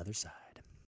on the other side.